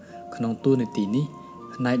រំក្នុងតួនាទីនេះ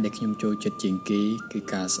ផ្នែកដែលខ្ញុំចូលចិត្តជាងគេគឺ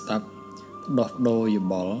ការស្ដាប់ផ្ដោះប្ដូរយោ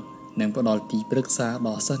បល់និងផ្ដល់ទីប្រឹក្សាដ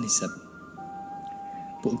ល់សិស្សនិស្សិត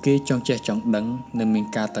ពួកគេចង់ចេះចង់ដឹងនិងមាន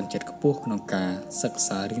ការតាំងចិត្តខ្ពស់ក្នុងការសិក្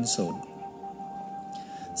សារៀនសូត្រ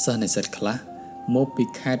សិស្សនិស្សិតខ្លះមកពី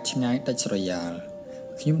ខេត្តឆ្ងាយដាច់ស្រយាល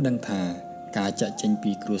ខ្ញុំដឹងថាការចាក់ចេញ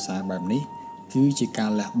ពីគ្រួសារបែបនេះគឺជាការ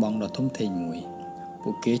លះបង់ដ៏ធំធេងមួយពួ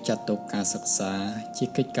កគេចាត់ទុកការសិក្សាជា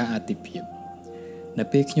កិច្ចការអាទិភាពនៅ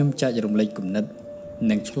ពេលខ្ញុំចែករំលែកគំនិត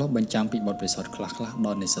និងឆ្លុះបញ្ចាំងពីបទពិសោធន៍ខ្លះៗដ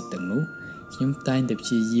ល់និស្សិតទាំងនោះខ្ញុំតែងតែព្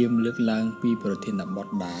យាយាមលើកឡើងពីប្រធានបទ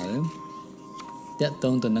ដែលទាក់ទ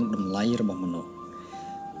ងទៅនឹងតម្លៃរបស់មនុស្ស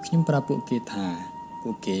ខ្ញុំប្រាប់ពួកគេថាពួ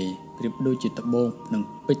កគេប្រៀបដូចជាត្បូងនិង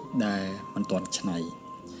ពេជ្រដែលមិនទាន់ច្នៃ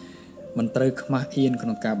មិនត្រូវខ្មាស់អៀនក្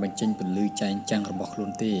នុងការបញ្ចេញពន្លឺចែងចាំងរបស់ខ្លួ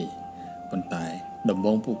នទេប៉ុន្តែដំ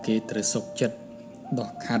បូងពួកគេត្រូវសុខចិត្តដោះ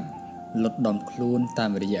ខាត់លុតដំខ្លួនតាម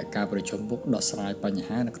រយៈការប្រជុំមុខដោះស្រាយបញ្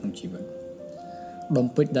ហានៅក្នុងជីវិតដុំ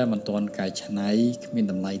ពេជ្រដែលមិនទាន់កែច្នៃគ្មាន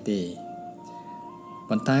តម្លៃទេ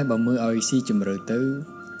ប៉ុន្តែបើមើលឲ្យស៊ីជម្រៅទៅ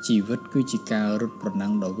ជីវិតគឺជាការរត់ប្រណាំ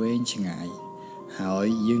ងដ៏វែងឆ្ងាយហើយ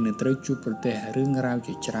យើងនឹងត្រូវជួបប្រទះរឿងរ៉ាវ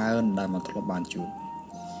ជាច្រើនដែលមិនធ្លាប់បានជួប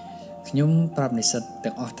ខ្ញុំប្រាប់និស្សិត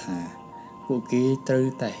ទាំងអស់ថាពួកគេត្រូវ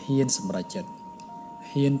តែហ៊ានសម្រេចចិត្ត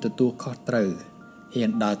ហ៊ានទទួលខុសត្រូវហ៊ាន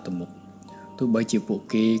ដើរទៅមុខទោះបីជាពួក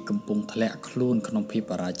គេកំពុងធ្លាក់ខ្លួនក្នុងភាព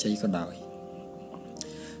បរាជ័យក៏ដោយ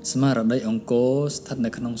ស្មារតីអង្គរស្ថិតនៅ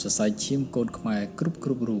ក្នុងសរសៃឈាមកូនខ្មែរគ្រប់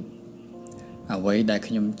រូបអ្វីដែល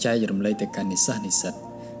ខ្ញុំចែករំលែកទៅកាន់និស្សិត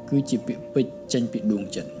គឺជាពាក្យពេចន៍ចេញពីដួង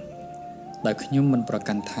ចិត្តដែលខ្ញុំមិនប្រ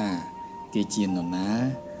កាន់ថាគេជានរណា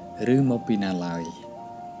ឬមកពីណាឡើយ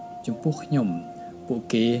ចំពោះខ្ញុំពួក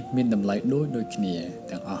គេមានតម្លៃដូចគ្នា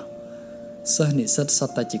ទាំងអស់សិស្សនិស្សិតសុ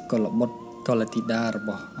ទ្ធតែជាកុលបុត្រកុលធីតារប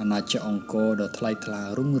ស់អាណាចក្រអង្គរដ៏ថ្លៃថ្លា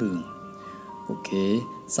រុងរឿងពួកគេ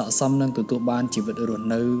ស័ក្តិសមនឹងទទួលបានជីវិតរស់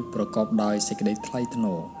នៅប្រកបដោយសេចក្តីថ្លៃថ្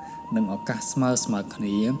នូរនិងឱកាសស្មើគ្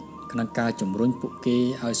នាក្នុងការជំរុញពួកគេ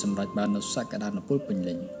ឲ្យសម្រេចបាននូវសក្តានុពលពេញ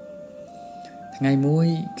លេញថ្ងៃមួយ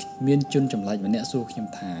មានជនចម្លែកម្នាក់សួរខ្ញុំ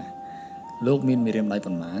ថាលោកមានមេរៀនដៃ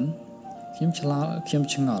ប៉ុន្មានខ្ញុំ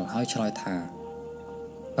ឆ្ងល់ហើយឆ្លើយថា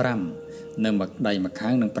5នៅដៃម្ខា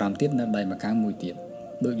ងនិង5ទៀតនៅដៃម្ខាងមួយទៀត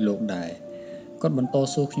ដូចលោកដែរគាត់បន្ត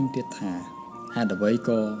សួរខ្ញុំទៀតថាហេតុអ្វី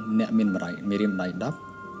ក៏អ្នកមានមេរៀនដៃ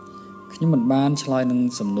10ខ្ញុំមិនបានឆ្លើយនឹង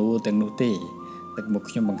សំណួរទាំងនោះទេទឹកមុខ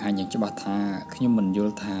ខ្ញុំបង្ហាញយ៉ាងច្បាស់ថាខ្ញុំមិនយ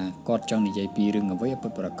ល់ថាគាត់ចង់និយាយពីរឿងអ្វីឲ្យពិ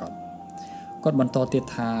តប្រាកដគាត់បន្តទៀត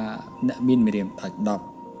ថាអ្នកមានមេរៀនដៃ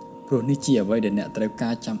10ព្រោះនេះជាអ្វីដែលអ្នកត្រូវកា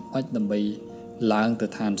រចាំបាច់ដើម្បីឡើងទៅ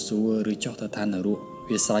ឋានសួគ៌ឬចុះទៅឋាននរក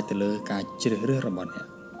វាស្រេចទៅលើការជ្រើសរើសរបស់អ្ន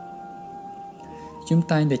កខ្ញុំ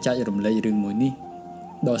តែងតែចែករំលែករឿងមួយនេះ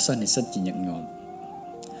ដល់សិស្សនិស្សិតជាញឹកញាប់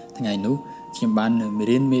ថ្ងៃនោះខ្ញុំបាន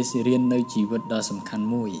រៀនមេរៀននៅជីវិតដ៏សំខាន់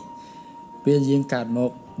មួយពេលយើងកើតម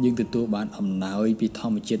កយើងទទួលបានអំណោយពីធ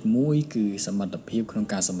ម្មជាតិមួយគឺសមត្ថភាពក្នុង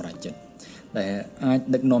ការសម្រេចចិត្តដែលអាច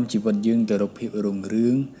ដឹកនាំជីវិតយើងទៅរកភាពរុងរឿ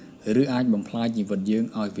ងឬអាចបំផ្លាញជីវិតយើង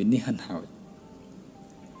ឲ្យវានេះហិនហោច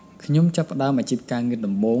ខ្ញុំចាប់ផ្ដើមអាជីពការងារ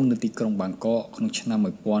ដំបូងនៅទីក្រុងបាងកកក្នុងឆ្នាំ1889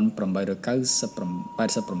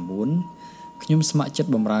ខ្ញុំស្ម័គ្រចិត្ត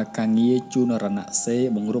បម្រើការងារជូនរណសេរ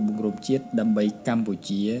បង្រួបបង្រួមជាតិដើម្បីកម្ពុ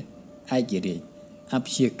ជាឯករាជ្យអ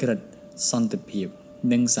ព្យាក្រឹតសន្តិភាព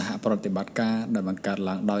និងសហប្រតិបត្តិការដែលបង្កើត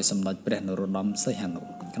ឡើងដោយសម្ដេចព្រះនរោត្តមសីហនុ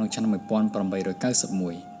ក្នុងឆ្នាំ1891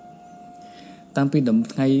តាំងពី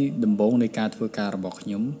ថ្ងៃដំបូងនៃការធ្វើការរបស់ខ្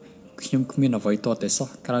ញុំគ្មានអ្វីទាល់តែសោះ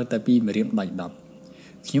ក្រៅតែពីមេរៀនដៃ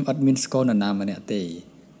10ខ្ញុំអត់មានស្គាល់នរណាម្នាក់ទេ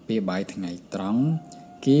ពេលបាយថ្ងៃត្រង់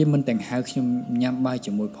គេមិនទាំងហៅខ្ញុំញ៉ាំបាយ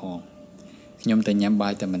ជាមួយផង ខ្ញុំតែញ៉ាំបា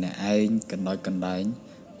យតែម្នាក់ឯងកណ្ដោចកណ្ដែង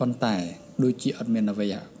ប៉ុន្តែដូចជាអត់មានអ្វី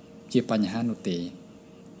ជាបញ្ហានោះទេ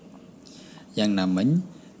យ៉ាងណាមិញ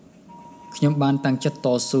ខ្ញុំបានតាំងចិត្តត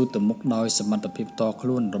ស៊ូទៅមុខដោយសមត្ថភាពតខ្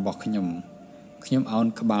លួនរបស់ខ្ញុំអោន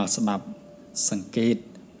ក្បាលស្ដាប់សង្កេត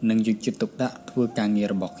និងយកចិត្តទុកដាក់ធ្វើការងារ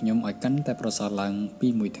របស់ខ្ញុំឲ្យកាន់តែប្រសើរឡើងពី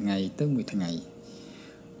មួយថ្ងៃទៅមួយថ្ងៃ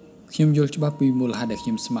ខ្ញុំយល់ច្បាស់ពីមូលហេតុដែលខ្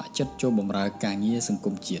ញុំស្ម័គ្រចិត្តចូលបម្រើការងារសង្គ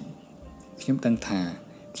មជាតិខ្ញុំដឹងថា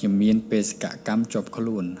ខ្ញុំមានបេសកកម្មជាប់ខ្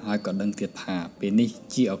លួនហើយក៏ដឹងទៀតថាពេលនេះ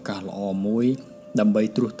ជាឱកាសល្អមួយដើម្បី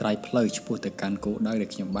ត្រួសត្រាយផ្លូវឆ្ពោះទៅកាន់គោលដៅដែល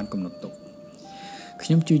ខ្ញុំបានកំណត់ទុកខ្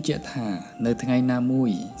ញុំជឿជាក់ថានៅថ្ងៃណាមួ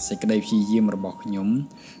យសេចក្តីព្យាយាមរបស់ខ្ញុំ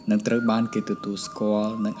នឹងត្រូវបានគេទទួលស្គា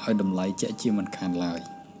ល់និងឲ្យតម្លៃជាក់ជាមិនខានឡើយ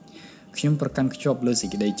ខ្ញុំប្រកាន់ខ្ជាប់លើសេច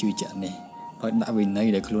ក្តីជឿជាក់នេះដោយដាក់វិន័យ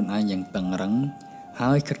ដល់ខ្លួនឯងយ៉ាងតឹងរ៉ឹង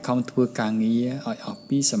ហើយខិតខំធ្វើការងារឲ្យអស់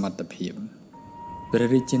ពីសមត្ថភាពព្រះ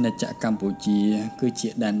រាជាណាចក្រកម្ពុជាគឺជា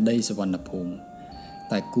ដែនដីសុវណ្ណភូមិ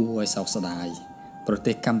តែគួរឲ្យសោកស្ដាយប្រ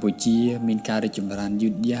ទេសកម្ពុជាមានការរីកចម្រើនយឺ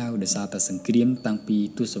តយ៉ាវដោយសារតែសង្គ្រាមតាំងពី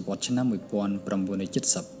ទសវត្សរ៍ឆ្នាំ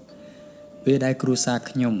1970ពេលដែលគ្រួសារ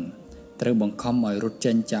ខ្ញុំត្រូវបង្ខំឲ្យរត់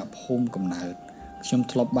ចេញจากភូមិកំណើតខ្ញុំ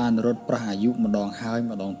ធ្លាប់បានរត់ប្រះអាយុម្ដងហើយ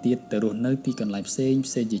ម្ដងទៀតទៅរស់នៅទីកន្លែងផ្សេង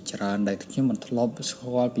ជាច្រើនដែលខ្ញុំមិនធ្លាប់ស្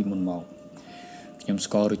គាល់ពីមុនមកខ្ញុំ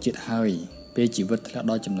ស្គាល់រសជាតិហើយពេលជីវិតធ្លាក់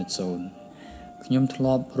ដល់ចំណុចសូន្យខ្ញុំធ្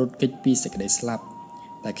លាប់រត់គេចពីសេចក្តីស្លាប់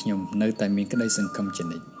តែខ្ញុំនៅតែមានក្តីសង្ឃឹមជា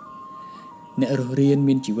និច្ចអ្នករស់រាន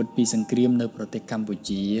មានជីវិតពីសង្គ្រាមនៅប្រទេសកម្ពុ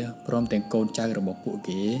ជាព្រមទាំងកូនចៅរបស់ពួក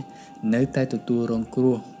គេនៅតែទទួលរងគ្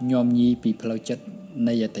រោះញោមញីពីផ្លូវចិត្ត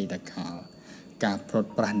នៃអតីតកាលការព្រាត់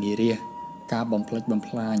ប្រាសនារីការបំផ្លិចបំ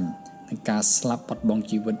ផ្លាញនិងការស្លាប់បាត់បង់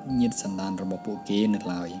ជីវិតញាតិសន្តានរបស់ពួកគេនៅ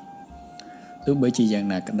ឡើយទោះបីជាយ៉ាង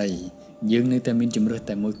ណាក្តីយើងនៅតែមានជំរើស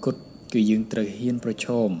តែមួយគត់គឺយើងត្រូវហ៊ានប្រឈ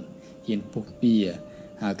មហ៊ានពុះពៀ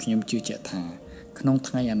ហើយខ្ញុំជឿជាក់ថាក្នុង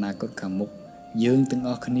ថ្ងៃអនាគតខាងមុខយើងទាំងអ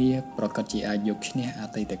ស់គ្នាប្រកាសជាអាចយកឈ្នះអ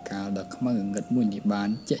តីតកាលដ៏ខ្មៅងងឹតមួយនេះបាន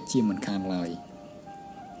ជាក់ជាមិនខានឡើយ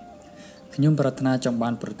ខ្ញុំប្រាថ្នាចង់បា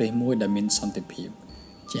នប្រទេសមួយដែលមានសន្តិភាព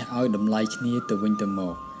ចេះឲ្យតម្លៃគ្នាទៅវិញទៅម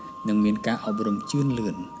កនិងមានការអប់រំជឿនលឿ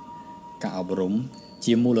នការអប់រំ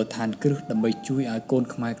ជាមូលដ្ឋានគ្រឹះដើម្បីជួយឲ្យកូន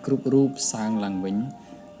ខ្មែរគ្រប់រូបសាងឡើងវិញ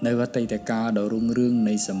នៅអតីតកាលដ៏រុងរឿង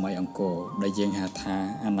នៃសម័យអង្គរដែលយើងហៅថា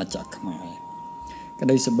អាណាចក្រខ្មែរក្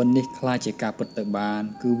តីសុបិននេះខ្លាចជាការពិតទៅបាន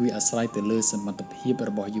គឺវាអាស្រ័យទៅលើសមត្ថភាព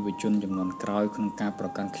របស់យុវជនជំនាន់ក្រោយក្នុងការប្រ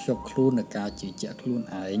កាន់ខ្ជាប់ខ្លួននូវការជឿជាក់ខ្លួន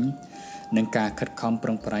ឯងនិងការខិតខំប្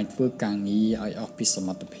រឹងប្រែងធ្វើការងារឲ្យអស់ពីសម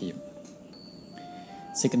ត្ថភាព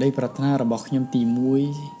សេចក្តីប្រាថ្នារបស់ខ្ញុំទី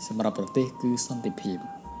1សម្រាប់ប្រទេសគឺសន្តិភាព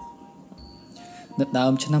នៅដើ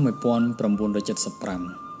មឆ្នាំ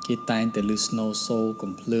1975គេតែងតែឮស្នូរសូរ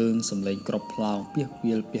កំភ្លើងសំឡេងគ្រាប់ផ្លោងពាស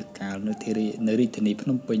វាលពាសកាលនៅរាជធានីភ្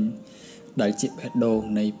នំពេញដែលជាបេះដូង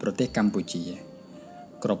នៃប្រទេសកម្ពុជា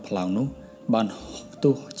គ្រាប់ផ្លោងនោះបានផ្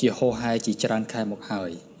ទុះជាហូរហែជាច្រើនខែមកហើ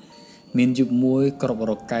យមានយប់មួយគ្រាប់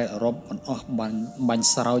រ៉ុកែតអឺរ៉ុបបានអស់បាញ់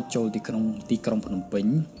ស្រោចចូលទីក្រុងភ្នំពេញ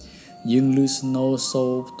យើងឮស្នូរសូ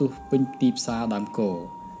រផ្ទុះពេញទីផ្សារដើមគោ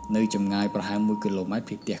នៅចម្ងាយប្រហែល1គីឡូម៉ែត្រ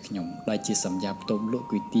ពីផ្ទះខ្ញុំដែលជាសម្យាផ្ទប់លក់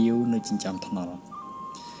គុយទាវនៅចិញ្ចើមថ្នល់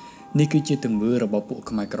នេះគឺជាទង្វើរបស់ពួក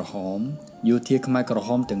ខ្មែរក្រហមយោធាខ្មែរក្រហ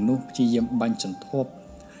មទាំងនោះព្យាយាមបាញ់សន្ធាប់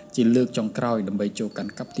ជាលើកចុងក្រោយដើម្បីចូលកា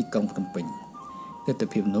ន់កាប់ទីក្រុងភ្នំពេញទស្សនវិ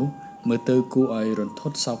ជ្ជានោះមើលទៅគួរឲ្យរន្ធ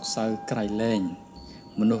ត់សោកសៅក្រៃលែង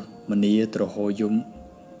មនុស្សម្នាត្រហោយំ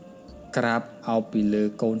ក្រាបអោបពីលើ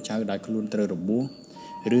កូនចៅដែលខ្លួនត្រូវរបួស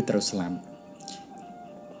ឬត្រូវស្លាប់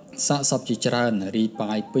សាកសពជាច្រើនរី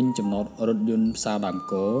ប៉ាយពេញចំណតរថយន្តផ្សារដើម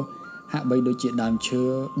គោហាក់បីដូចជាដើមឈើ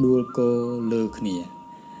ដួលគោលើគ្នា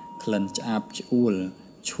ក្លិនឆ្អាបឆ្អួល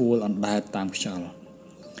ឈួលអណ្ដែតតាមខ្យល់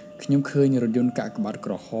ខ្ញុំឃើញរថយន្តកាកបាទ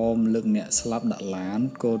ក្រហមលើកអ្នកស្លាប់ដាក់ឡាន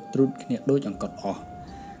គោត្រួតគ្នាដូចអង្កត់អស់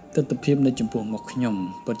ទស្សនវិជ្ជានៅចំពោះមុខខ្ញុំ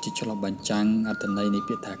ពិតជាឆ្លុះបញ្ចាំងអត្ថន័យនៃ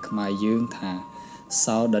ពាក្យថាខ្មែរយើងថា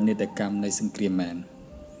សោដនីតកម្មនៃសង្គ្រាមមែន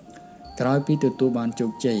ក្រោយពីទទួលបានជោ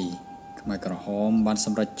គជ័យខ្មែរក្រហមបានស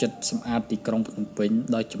ម្រេចចិត្តសម្អាតទីក្រុងភ្នំពេញ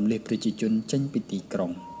ដោយជំនះប្រជាជនចេញពីទីក្រុ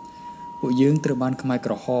ងពួកយើងត្រូវបានខ្មែរ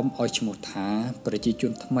ក្រហមឲ្យឈ្មោះថាប្រជាជ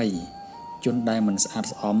នថ្មីជនដែលមិនស្អាត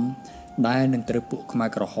ស្អំដែលនឹងត្រូវពួកខ្មែរ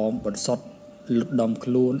ក្រហមបន្សុទ្ធលុតដំ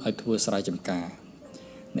ខ្លួនឲ្យធ្វើស្រែចម្ការ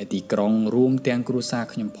នៅទីក្រុងរួមទាំងគ្រួសារ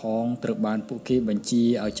ខ្ញុំផងត្រូវបានពួកគេបញ្ជា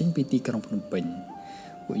ឲ្យចេញពីទីក្រុងភ្នំពេញ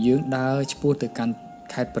ពួកយើងដើរឆ្ពោះទៅកាន់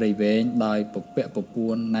ខេត្តព្រៃវែងដោយពពាក់ពពួ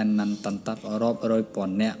នណែនណាន់តាន់តាប់រាប់រយពា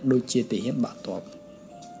ន់នាក់ដូចជាទាហានបាក់ទ័ព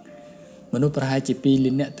មនុស្សប្រហែលជា2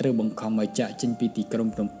លាននាក់ត្រូវបង្ខំឲ្យចាក់ចេញពីទីក្រុង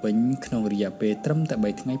ភ្នំពេញក្នុងរយៈពេលត្រឹមតែ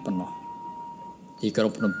3ថ្ងៃប៉ុណ្ណោះទីក្រុ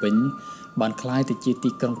ងភ្នំពេញបានក្លាយទៅជាទី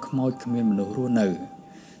ក្រុងខ្មោចគ្មានមនុស្សរស់នៅ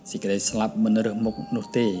សេចក្តីស្លាប់មិនរើសមុខនោះ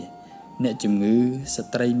ទេអ្នកជំងឺស្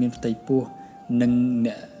ត្រីមានផ្ទៃពោះនិង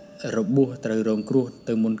អ្នក របួសត្រូវរងគ្រោះ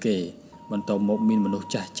ទៅមុនគេបន្តមកមានមនុស្ស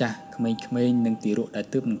ចាស់ចាស់ក្មេងៗនិងទារកដែល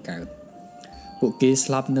ទើបនឹងកើតពួកគេ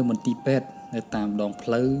ស្លាប់នៅមន្ទីរពេទ្យនៅតាមដងផ្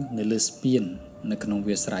លូវនៅលើស្ពាននៅក្នុង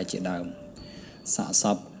វាលស្រែជាដើមសាកស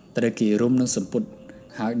ពត្រូវគេរុំនឹងសម្ពុត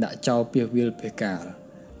ហើយដាក់ចោលពាសវាលពាសកាល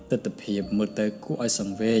ទិដ្ឋភាពមើលទៅគួរឲ្យស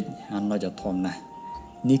ង្វេគអនុញ្ញាតធម៌ណាស់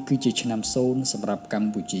នេះគឺជាឆ្នាំ0សម្រាប់ក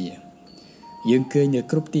ម្ពុជាយើងឃើញនៅ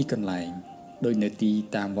គ្រប់ទីកន្លែងដូចនៅទី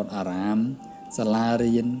តាមវត្តអារាមសាលា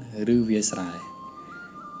រៀនឬវាលស្រែ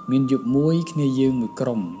មានយប់មួយគ្នាយើងមួយក្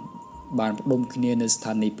រុមបានផ្ដុំគ្នានៅស្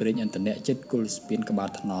ថានីយ៍ប្រេងឥន្ធនៈជិតគល់ស្ពានក្បាល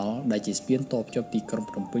ថ្នល់ដែលជាស្ពានតភ្ជាប់ទីក្រុង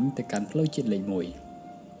ភ្នំពេញទៅកាន់ផ្លូវជាតិលេខ1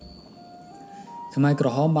ខ្មែរក្រ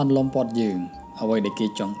ហមបានលំពាត់យើងអ្វីដែលគេ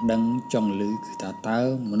ចង់ដឹងចង់ឮគឺថាតើ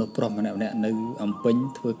មនុស្សប្រុសម្នាក់ៗនៅអំពេញ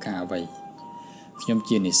ធ្វើការអ្វីខ្ញុំ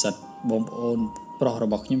ជានិស្សិតបងប្អូនប្រុសរ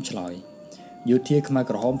បស់ខ្ញុំឆ្លើយយោធាខ្មែរ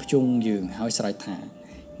ក្រហមភ្ជុងយើងហើយស្រែកថា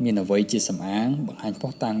មានអ្វីជាសម្អាងបង្ហាញផុ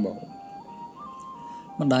សតាងបោ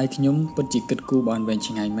ម្ដាយខ្ញុំពិតជាគិតគូរបានវែង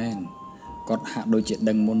ឆ្ងាយមែនគាត់ហាក់ដូចជា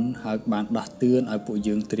ដឹងមុនហើយបានដាស់តឿនឲ្យពួក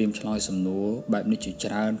យើងត្រៀមឆ្លើយសំណួរបែបនេះជា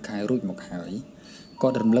ច្រើនខែរួចមកហើយគា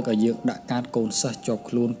ត់រំលឹកឲ្យយើងដាក់កាតកូនសិស្សជាប់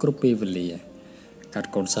ខ្លួនគ្រប់ពេលវេលាកាត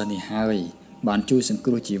កូនសិស្សនេះហើយបានជួយសង្គ្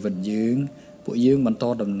រោះជីវិតយើងពួកយើងបន្ត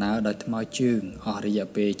ដំណើរដោយថ្មើរជើងអស់រយៈ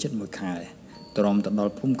ពេលជិត1ខែទ្រាំទៅដ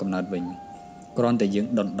ល់ភូមិកំណើតវិញគ្រាន់តែយើង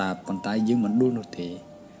ដុនដាបប៉ុន្តែយើងមិនដួលនោះទេ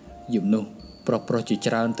យប់នោះប្រុសជា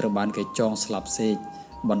ច្រើនត្រូវបានគេចងស្លាប់សេក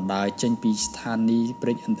បណ្ដាលចេញពីស្ថានីយ៍ប្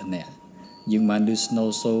រេងឥន្ធនៈយើងបានឮស្នូ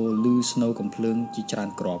ស្នូកំភ្លើងជាច្រើន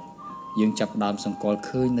គ្រាប់យើងចាប់ដើមសង្កល់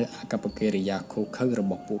ឃើញនៅអាកប្បកិរិយាខុសខើរ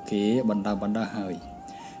បស់ពួកគេបណ្ដាហើយ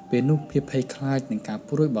ពេលនោះភាពភ័យខ្លាចនិងការ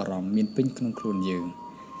ព្រួយបារម្ភមានពេញក្នុងខ្លួនយើង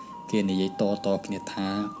គេនិយាយតគ្នាថា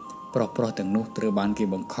ប្រុសទាំងនោះត្រូវបានគេ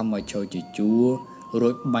បង្ខំឲ្យចូលជាជួររួ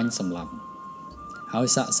ចបាញ់សម្លាប់ហើយ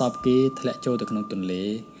សាកសពគេធ្លាក់ចូលទៅក្នុងទន្លេ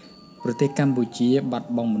ប្រទេសកម្ពុជាបាត់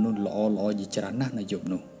បង់មនុស្សល្អជាច្រើនណាស់នៅយប់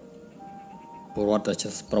នោះប្រវត្តិ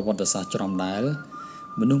សាស្ត្រច្រំដែល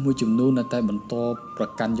មនុស្សមួយចំនួននៅតែបន្តប្រ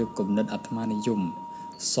កាន់យកគំនិតអាត្មានិយម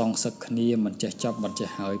សងសឹកគ្នាមិនចេះចប់មិនចេះ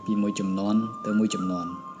ហើយពីមួយចំនួនទៅមួយចំនួន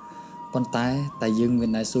ប៉ុន្តែយើងមាន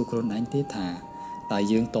តែសួរខ្លួនឯងទេថាតើ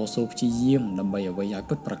យើងតស៊ូព្យាយាមដើម្បីអ្វីឲ្យ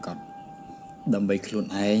ពិតប្រាកដដើម្បីខ្លួន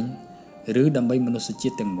ឯងឬដើម្បីមនុស្សជា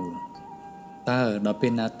តិទាំងមូលតើដល់ពេ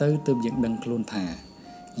លណាទៅទើបយើងដឹងខ្លួនថា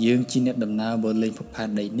យើងជាអ្នកដំណើរបរលេងភពផែន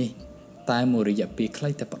ដីនេះតែមួយរយៈពេលខ្លី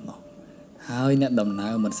តែប៉ុណ្ណោះហើយអ្នកដំណើ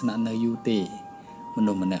រមិនស្នាក់នៅយូរទេម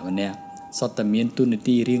នុស្សម្នាក់សុទ្ធតែមានទូនា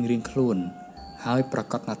ទីរៀងខ្លួនហើយប្រ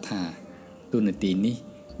កាសថាទូនាទីនេះ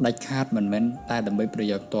ដាច់ខាតមិនមែនតែដើម្បីប្រ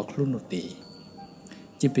យោជន៍ផ្ទាល់ខ្លួននោះទេ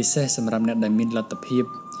ជាពិសេសសម្រាប់អ្នកដែលមានលទ្ធភាព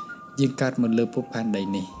យើងកើតមកលើភពផែនដី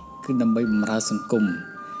នេះគឺដើម្បីបម្រើសង្គម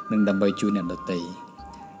និងដើម្បីជួយអ្នកដទៃ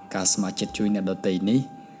ការស្ម័គ្រចិត្តជួយអ្នកដទៃនេះ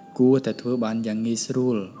គួរតែធ្វើបានយ៉ាងងាយស្រួ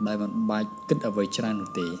លដែលមិនបាច់គិតអ្វីច្រើននោះ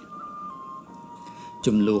ទេ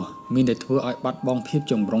ចំនួនមានតែធ្វើឲ្យបាត់បង់ភាព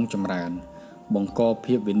ចម្រុងចម្រើនបង្ក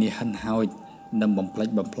ភាពវិនិច្ឆ័យហិនហោចនិងបំផ្លិច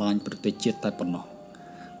បំផ្លាញប្រទេសជាតិតែប៉ុណ្ណោះ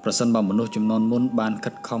ប្រសិនបើមនុស្សចំនួនមុនបាន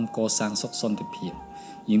ខិតខំកសាងសុខសន្តិភាព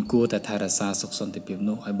យើងគួរតែថែរក្សាសុខសន្តិភាព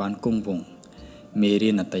នោះឲ្យបានគង់វង្សមេរៀ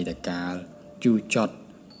នអតីតកាលជូរចត់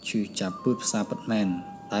ឈឺចាប់ពើផ្សារពិតមែន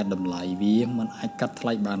តែតម្លៃវាមិនអាចកាត់ថ្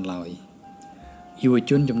លៃបានឡើយយុវ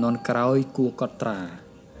ជនចំនួនក្រោយគួរកត់ត្រា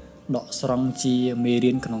ដកស្រង់ជាមេ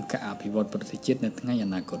រៀនក្នុងការអភិវឌ្ឍប្រទេសជាតិនៅថ្ងៃអ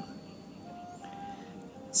នាគត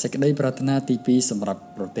សេចក្តីប្រាថ្នាទី2សម្រាប់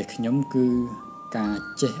ប្រទេសខ្ញុំគឺការ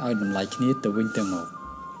ចេះឲ្យតម្លៃគ្នាទៅវិញទៅមក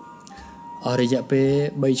អស់រយៈពេល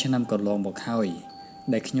3ឆ្នាំកន្លងមកហើយ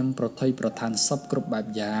ដែលខ្ញុំប្រថុយប្រឋានសពគ្រប់បែប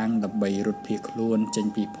យ៉ាងដើម្បីរត់ភៀសខ្លួនចេញ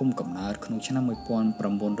ពីភូមិកំណើតក្នុងឆ្នាំ1972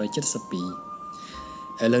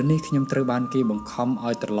ឥឡូវនេះខ្ញុំត្រូវបានគេបង្ខំ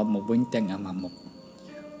ឲ្យត្រឡប់មកវិញទាំងអាម៉ាស់មុខ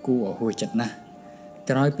គួរឲ្យហួសចិត្តណាស់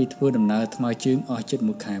ក្រោយពីធ្វើដំណើរថ្មើរជើងអស់ជិត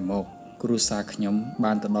1ខែមកគ្រួសារខ្ញុំ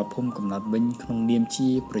បានទៅដល់ភូមិកំណើតវិញក្នុងនាមជា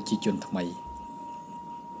ប្រជាជនថ្មី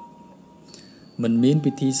មិនមាន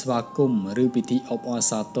ពិធីស្វាគមន៍ឬពិធីអបអរ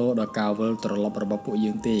សាទរដល់ការវិលត្រឡប់របស់ពួក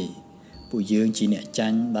យើងទេពួកយើងជាអ្នកចា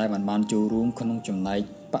ញ់ដែលមិនបានចូលរួមក្នុងចំណែក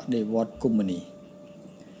បដិវត្តកុម្មុយនីស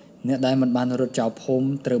អ្នកដែលមិនបានរត់ចោលភូមិ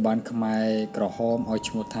ត្រូវបានខ្មែរក្រហមឲ្យ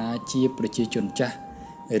ឈ្មោះថាជាប្រជាជនចាស់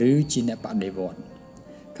ឬជាអ្នកបដិវត្ត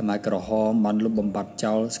ខ្មែរក្រហមបានលុបបំបាត់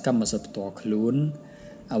ចោលកម្មសិទ្ធិផ្ទាល់ខ្លួន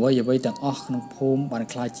អ្វីទាំងអស់ក្នុងភូមិបាន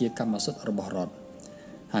ក្លាយជាកម្មសិទ្ធិរបស់រដ្ឋ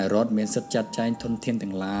ហើយរដ្ឋមានសិទ្ធិចាត់ចែងធនធាន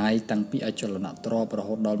ទាំងឡាយតាំងពីអចលនទ្រព្យរ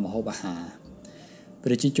ហូតដល់ម្ហូបអាហារប្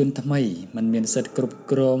រជាជនថ្មីមិនមានសិទ្ធិគ្រប់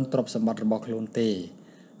គ្រងទ្រព្យសម្បត្តិរបស់ខ្លួនទេ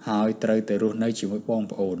ហើយត្រូវតែរស់នៅជាមួយបង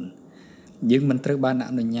ប្អូនយើងមិនត្រូវបាន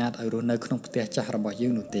អនុញ្ញាតឲ្យរស់នៅក្នុងផ្ទះចាស់របស់យើ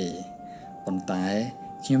ងនោះទេប៉ុន្តែ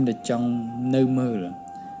ខ្ញុំតែចង់នៅមើល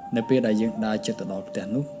នៅពេលដែលយើងដើរជិតទៅដល់ផ្ទះ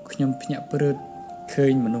នោះខ្ញុំភ្ញាក់ព្រឺត ឃើ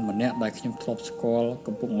ញមនុស្សម្នាក់ដែលខ្ញុំធ្លាប់ស្គាល់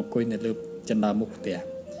កំពុងអង្គុយនៅលើចិន្តាមុខផ្ទះ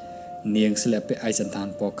នាងស្លៀកពាក់ឯកសណ្ឋាន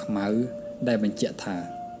ពណ៌ខ្មៅដែលបញ្ជាក់ថា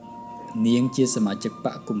នាងជាសមាជិកប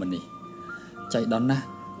កកុម្មុយនីសចៃដន្យណាស់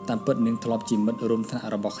តាមពិតនាងធ្លាប់ជាមិត្តរួមថ្នាក់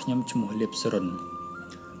របស់ខ្ញុំឈ្មោះលៀបស្រុន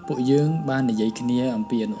ពួកយើងបាននិយាយគ្នាអំ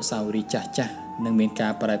ពីអនុស្សាវរីយ៍ចាស់ៗនិងមានកា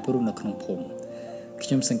រប្រែប្រួលនៅក្នុងភូមិខ្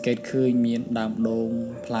ញុំសង្កេតឃើញមានដើមដូង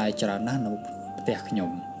ផ្លែច្រើនណាស់នៅផ្ទះខ្ញុំ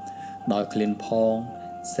ដោយក្លៀនផង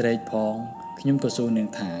ស្រែកផងខ្ញុំក៏សួរនាង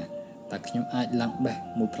ថាតើខ្ញុំអាចឡើងបេះ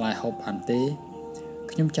មួយផ្លែហូបបានទេ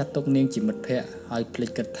ខ្ញុំចាត់ទុកនាងជាមិត្តភក្តិហើយភ្លេច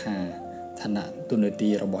គិតថាឋានៈទូនាទី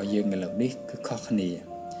របស់យើងឥឡូវនេះគឺខុសគ្នា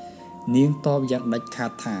នាងតបយ៉ាងដាច់ខា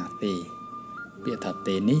តថាទេពាក្យថា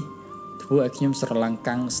ទេនេះធ្វើឲ្យខ្ញុំស្រឡាំង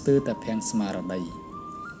កាំងស្ទើរតែភាំងស្មារតី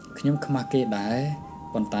ខ្ញុំខ្មាស់គេដែរ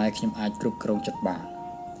ប៉ុន្តែខ្ញុំអាចគ្រប់គ្រងចិត្តបាន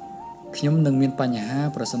ខ្ញុំនឹងមានបញ្ហា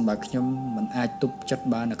ប្រសិនបើខ្ញុំមិនអាចទប់ចិត្ត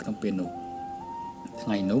បាននៅក្នុងពេលនោះថ្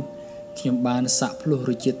ងៃនោះខ្ញុំបានសាក់ភ្លោះ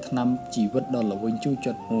រសជាតិថ្នាំជីវិតដ៏ល្វីងជូរច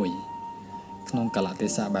ត់មួយក្នុងកលៈទេ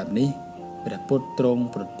សៈបែបនេះព្រះពុទ្ធទ្រង់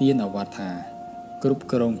ប្រទានឱវាទថាគ្រប់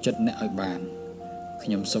គ្រងចិត្តអ្នកឲ្យបានខ្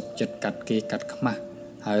ញុំសុខចិត្តកាត់គេកាត់ខ្មាស់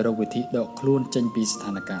ហើយរកវិធីដកខ្លួនចេញពីស្ថា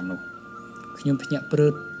នភាពនោះខ្ញុំភ្ញាក់ព្រឺ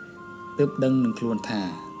តទើបដឹងនឹងខ្លួនថា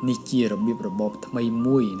នេះជារបៀបរបបថ្មី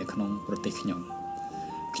មួយនៅក្នុងប្រទេសខ្ញុំ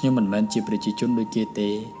មិនមែនជាប្រជាជនដូចគេទេ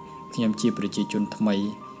ខ្ញុំជាប្រជាជនថ្មី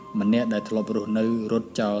ម្នាក់ដែលធ្លាប់រស់នៅរត់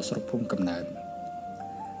ចោលស្រុកភូមិកំណើត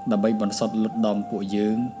ដើម្បីបន្សុទ្ធលុតដំពួកយើ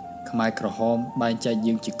ងខ្មែរក្រហមបែងចែក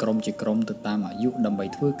យើងជាក្រុមទៅតាមអាយុដើម្បី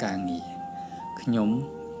ធ្វើការងារខ្ញុំ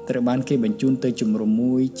ត្រូវបានគេបញ្ជូនទៅជំរំ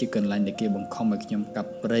មួយជាកន្លែងដែលគេបង្ខំឲ្យខ្ញុំកា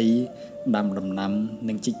ប់ព្រៃដាំដំណាំ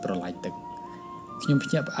និងជីកប្រឡាយទឹកខ្ញុំ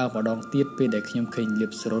ភ្ញាក់ផ្អើលម្ដងទៀតពេលដែលខ្ញុំឃើញលៀ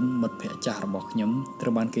បស្រុនមិត្តភក្តិចាស់របស់ខ្ញុំត្រូ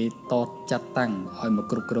វបានគេតតចាត់តាំងឲ្យមក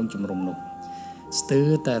គ្រប់គ្រងជំរំនោះស្ទើរ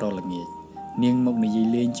តែរល្ងាចនាងមកនិយាយ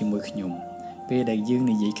លេងជាមួយខ្ញុំពេលដែលយើង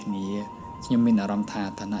និយាយគ្នាខ្ញុំមានអារម្មណ៍ថា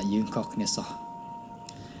ឋានៈយើងខុសគ្នាសោះ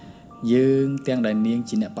យើងទាំងដែលនាង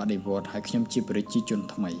ជាអ្នកបដិវត្តហើយខ្ញុំជាប្រជាជន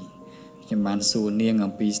ថ្មីខ្ញុំបានសួរនាង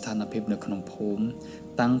អំពីស្ថានភាពនៅក្នុងភូមិ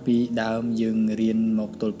តាំងពីដើមយើងរៀនមក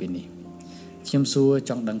ទល់ពេលនេះខ្ញុំសួរ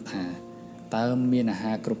ចង់ដឹងថាតើមានអា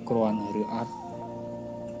ហារគ្រប់គ្រាន់ឬអត់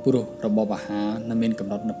ព្រោះរបបអាហារនៅមានកំ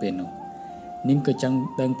ណត់នៅពេលនោះនាងក៏ចង់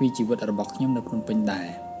ដឹងពីជីវិតរបស់ខ្ញុំនៅភ្នំពេញដែរ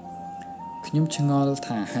ខ្ញុំឆ្ងល់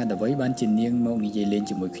ថាហេតុអ្វីបានជានាងមកនិយាយលេង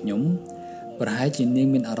ជាមួយខ្ញុំប្រហែលជានាង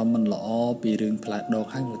មានអារម្មណ៍មិនល្អពីរឿងផ្លែដក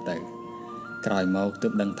ហើយមើលទៅក្រោយមកទើ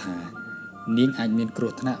បដឹងថានាងអាចមានគ្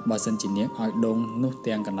រោះថ្នាក់បើសិនជានាងឲ្យដងនោះ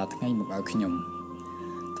ទាំងកណ្ដាលថ្ងៃមកឲ្យខ្ញុំ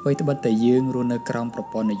អ្វីត្បិតតែយើងរស់នៅក្រោមប្រ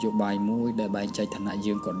ព័ន្ធនយោបាយមួយដែលបែងចែកឋានៈ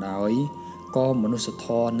យើងក៏ដោយក៏មនុស្សធ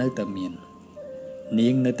ម៌នៅតែមាននា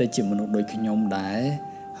ងនៅតែជាមនុស្សដូចខ្ញុំដែរ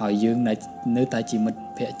ហើយយើងនៅតែជាមិត្ត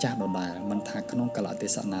ភក្តិចាស់ដដែលមិនថាក្នុងកលៈទេ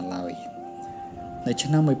សៈណាឡើយនៅឆ្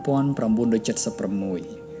នាំ1976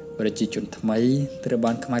ប្រជាជនថ្មីត្រូវ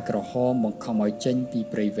បានខ្មែរក្រហមបង្ខំឲ្យចេញពី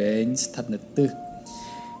ព្រៃវែងស្ថិតនៅទិស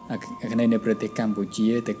អាគ្នេយ៍នៃប្រទេសកម្ពុជា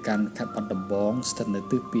ទៅកាន់ខេត្តបាត់ដំបងស្ថិតនៅ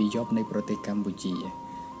ទិសពាយ័ព្យនៃប្រទេសកម្ពុជា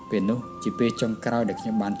ពេលនោះជាពេលចុងក្រោយដែលខ្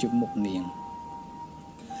ញុំបានជួបមុខនាង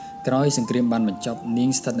ក្រោយសង្គ្រាមបានបញ្ចប់នាង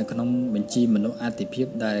ស្ថិតនៅក្នុងបញ្ជីមនុស្សអាទិភាព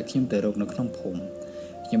ដែលខ្ញុំទៅរកនៅក្នុងភូមិ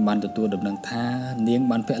ខ្ញុំបានទទួលដំណឹងថានាង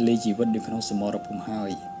បានពលីជីវិតនៅក្នុងសមរភូមិហើ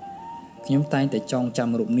យខ្ញុំតែងតែចងចាំ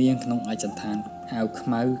រូបនាងក្នុងឯកសណ្ឋានអាវខ្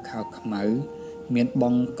មៅខោខ្មៅមានប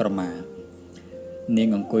ង់ក្រមានាង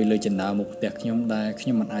អង្គុយលើជណ្ដើរមុខផ្ទះខ្ញុំដែលខ្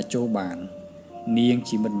ញុំមិនអាចចូលបាននាង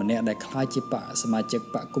ជាមិត្តម្នាក់ដែលខ្លាចជាសមាជិក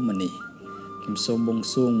បកកុម្មុយនីសខ្ញុំសូមបួង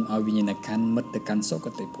សួងឲ្យវិញ្ញាណក្ខន្ធមិត្តទៅកាន់សុគ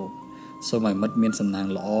តិភពសូមឲ្យមិត្តមានសំណាង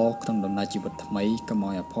ល្អក្នុងដំណើរជីវិតថ្មីកុំ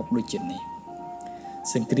ឲ្យអភ័ព្វដូចជាតិនេះ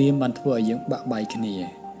សង្គ្រាមបានធ្វើឲ្យយើងបាក់បែកគ្នា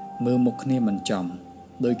មើលមុខគ្នាមិនចំ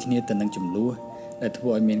ដូចគ្នាទៅនឹងចំនួនដែលធ្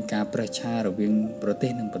វើឲ្យមានការប្រេះឆារវាងប្រទេ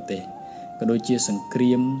សនិងប្រទេសក៏ដូចជាសង្គ្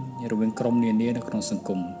រាមរវាងក្រុមនានានៅក្នុងសង្គ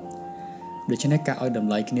មដូច្នេះការឲ្យត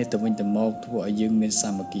ម្លៃគ្នាទៅវិញទៅមកធ្វើឲ្យយើងមានសា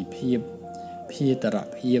មគ្គីភាពភេទរ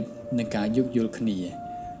ភាពនិងការយោគយល់គ្នា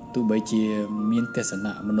ទោះបីជាមានទស្ស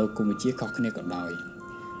នៈមនោគមវិជ្ជាខុសគ្នាក៏ដោយ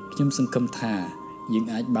ខ្ញុំសង្ឃឹមថាយើង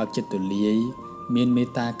អាចបើកចិត្តទូលាយមានមេ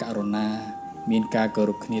ត្តាករុណាមានការគោ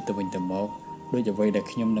រពគ្នាទៅវិញទៅមកដូចអ្វីដែល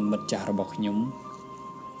ខ្ញុំនិងមិត្តចាស់របស់ខ្ញុំ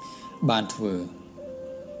បានធ្វើ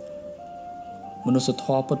មនុស្សធ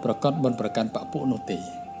ម៌ពិតប្រាកដមិនប្រកាន់បពុនោះទេ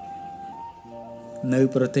នៅ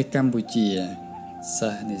ប្រទេសកម្ពុជាសិ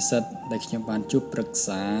ស្សនិស្សិតដែលខ្ញុំបានជួបប្រឹក្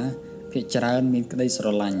សាភាគច្រើនមានក្តីស្រ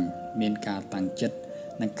ឡាញ់មានការតាំងចិត្ត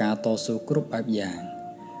និងការតស៊ូគ្រប់បែបយ៉ាង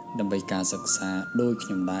ដើម្បីការសិក្សាដោយខ្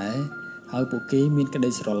ញុំដែរហើយពួកគេមានក្តី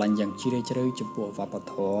ស្រឡាញ់យ៉ាងជ្រាលជ្រៅចំពោះវប្ប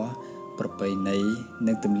ធម៌ប្រពៃណី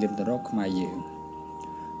និងទំនៀមទម្លាប់ខ្មែរយើង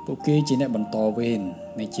ពួកគេជាអ្នកបន្តវេន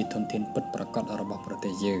នៃជាធនធានពិតប្រាកដរបស់ប្រ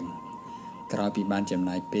ទេសយើងក្រោយពីបានចំ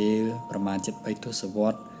ណាយពេលប្រមាណ73ទសវ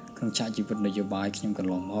ត្សរ៍ ក្នុងឆាកជីវិតនយោបាយខ្ញុំកន្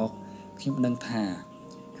លងមកខ្ញុំដឹងថា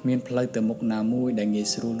គ្មានផ្លូវទៅមុខណាមួយដែលងាយ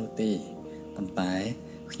ស្រួលនោះទេប៉ុន្តែ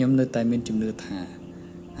ខ្ញុំនៅតែមានជំនឿថា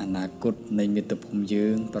អនាគតនៃមាតុភូមិយើ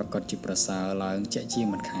ងប្រកាសជាប្រសើរឡើងជាក់ជា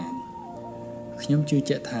មិនខានខ្ញុំជឿ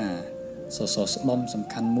ជាក់ថាសសរស្តម្ភសំ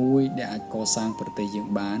ខាន់មួយដែលអាចកសាងប្រទេសយើង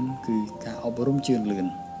បានគឺការអប់រំជឿនលឿន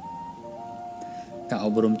ការអ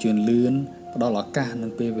ប់រំជឿនលឿនផ្ដល់ឱកាសនិ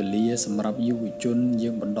ងពេលវេលាសម្រាប់យុវជនយើ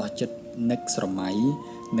ងបណ្ដោះចិត្តនឹកស្រមៃ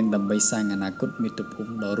និងដើម្បីសាងអនាគតមាតុភូ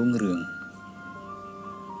មិដ៏រុងរឿង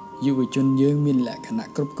យុវជនយើងមានលក្ខណៈ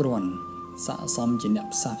គ្រប់គ្រាន់ស័ក្តិសមជាអ្នក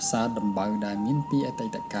ផ្សះផ្សាដំបៅដែលមានពីអតី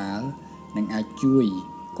តកាលនិងអាចជួយ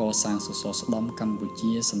កសាងសសរស្តម្ភកម្ពុ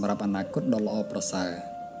ជាសម្រាប់អនាគតដ៏ល្អប្រសើរ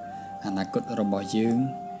អនាគតរបស់យើង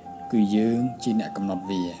គឺយើងជាអ្នកកំណត់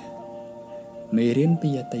វាមេរៀនពី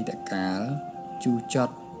អតីតកាលជូរច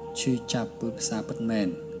ត់ឈឺចាប់ពើភាសាពិតមែន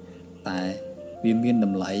តែវាមានត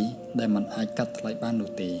ម្លៃដែលមិនអាចកាត់ថ្លៃបាននោះ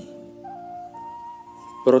ទេ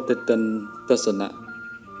ប្រតិទិនទស្សនៈ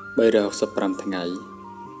365ថ្ងៃ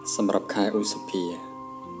សម្រាប់ខែឧសភា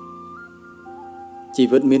ជី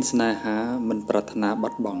វិតមានស្នេហាមិនប្រាថ្នាបា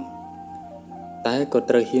ត់បង់តែក៏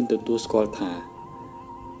ត្រូវហ៊ានទទួលស្គាល់ថា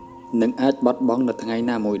នឹងអាចបាត់បង់នៅថ្ងៃ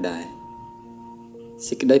ណាមួយដែរ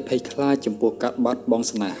សេចក្តីភ័យខ្លាចចំពោះការបាត់បង់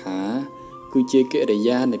ស្នេហាគឺជាកិរិ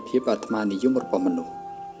យានៃភាពអាត្មានិយមរបស់មនុស្ស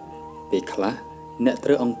ពេលខ្លះអ្នកត្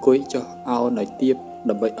រូវអង្គុយចុះអោនឲ្យទាប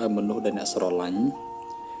ដើម្បីឲ្យមនុស្សដែលអ្នកស្រឡាញ់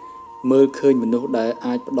មើលឃើញមនុស្សដែល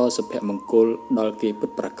អាចផ្ដល់សុភមង្គលដល់គេពិត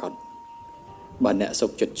ប្រាកដបើអ្នកសុ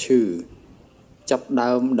ខចិត្តឈឺចាប់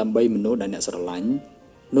ដើមដើម្បីមនុស្សដែលអ្នកស្រឡាញ់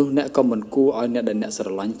នោះអ្នកក៏មិនគួរឲ្យអ្នកដែលអ្នកស្រ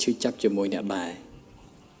ឡាញ់ឈឺចាប់ជាមួយអ្នកដែរ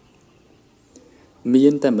មា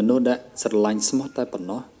នតែមនុស្សដែលស្រឡាញ់ស្មោះតែប៉ុណ្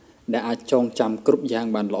ណោះដែលអាចចងចាំគ្រប់យ៉ាង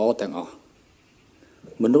បានល្អទាំងអស់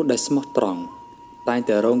មនុស្សដែលស្មោះត្រង់តែង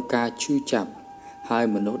តែរងការឈឺចាប់ហើយ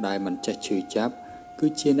មនុស្សដែលមិនចេះឈឺចាប់គឺ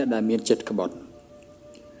ជាអ្នកដែលមានចិត្តក្បត់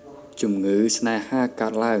ជំងឺស្នេហាកើ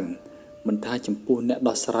តឡើងមិនថាចំពោះអ្នក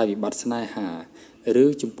ដោះស្រាយវិបត្តិស្នេហាឬ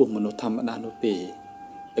ចំពោះមនុស្សធម្មតានោះទេ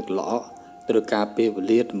ទឹកល្អត្រូវការពេលវេ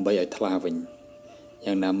លាដើម្បីឲ្យថ្លាវិញ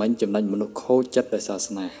យ៉ាងណាមិញចំណុចមនុស្សខូចចិត្តដោយសារ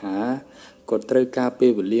ស្នេហាក៏ត្រូវការពេ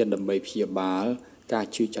លវេលាដើម្បីព្យាបាលការ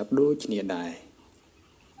ឈឺចាប់ដូចគ្នាដែរ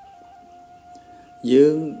យើ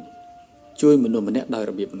ងជួយមនុស្សម្នាក់ដោយ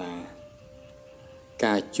របៀបណា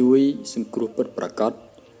ការជួយសង្គ្រោះពិតប្រាកដ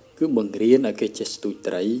គឺបង្រៀនឲ្យគេចេះស្ទូច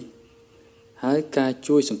ត្រីហើយការ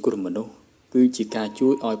ជួយសង្គ្រោះមនុស្សគឺជាការជួ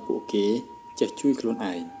យឲ្យពួកគេចេះជួយខ្លួន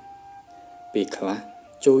ឯងពេលខ្លះ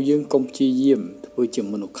ចូលយើងកុំព្យាយាមធ្វើជា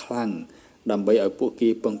មនុស្សខ្លាំងដើម្បីឲ្យពួកគេ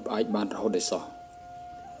ពឹងផ្អែកបានរហូតដល់សោះ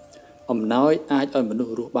អំណោយអាចឲ្យមនុស្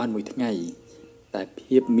សរស់បានមួយថ្ងៃតែ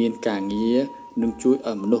ភាពមានការងារនឹងជួយ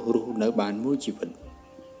ឲ្យមនុស្សរស់នៅបានមួយជីវិត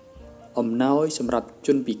អំណោយសម្រាប់ជ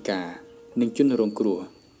នពិការនិងជនរងគ្រោះ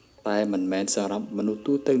តែមិនមែនសម្រាប់មនុស្ស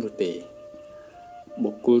ទូទៅនោះទេ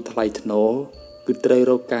បុគ្គលថ្លៃថ្នូរគឺត្រូវ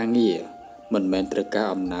រកការងារមិនមែនត្រូវការ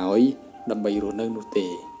អំណោយដើម្បីរស់នៅនោះទេ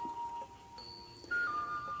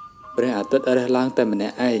ព្រះអាទិត្យរះឡើងតែម្នា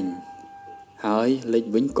ក់ឯងហើយលិច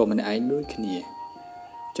វិញក៏ម្នាក់ឯងដូចគ្នា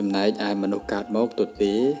ចំណែកឯមនុស្សកើតមកទ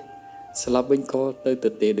ទេស្លាប់វិញក៏ទៅទ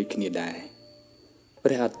ទេដូចគ្នាដែរព្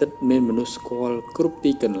រះអាទិត្យមានមនុស្សស្គាល់គ្រប់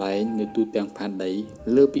ទីកន្លែងនៅទូទាំងផែនដី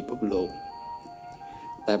លើពិភពលោក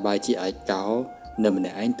តែបែរជាឯកោនៅម្នា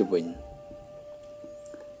ក់ឯងទៅវិញ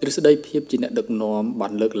ទ្រឹស្ដីភាពជាអ្នកដឹកនាំបា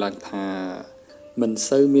នលើកឡើងថាមិន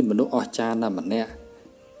សូវមានមនុស្សអស្ចារ្យណាម្នាក់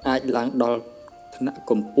អាចឡើងដល់ថ្នាក់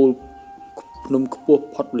កំពូលភ្នំខ្ពស់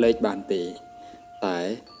ផុតលេខបានទេតែ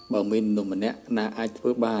បើមានមនុស្សម្នាក់ណាអាចធ្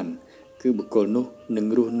វើបានគឺបុគ្គលនោះនឹង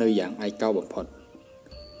រស់នៅយ៉ាងឯកោបំផុត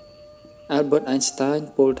Albert Einstein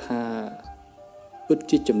ពោលថាពិត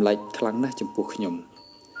ជាចម្លែកខ្លាំងណាស់ចំពោះខ្ញុំ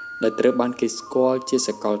ដែលត្រូវបានគេស្គាល់ជាស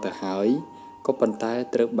កលទៅហើយក៏ប៉ុន្តែ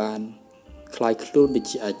ត្រូវបានคล้ายខ្លួនដូច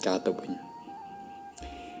ជាឯកាទៅវិញ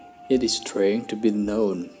It is strange to be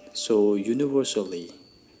known so universally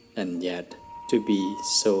and yet to be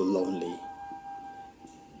so lonely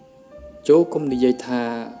ចូលគុំនិយាយថា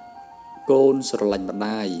កូនស្រឡាញ់ម្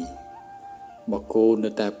ដាយបើកូននៅ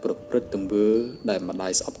តែប្រព្រឹត្តទង្វើដែលម្ដា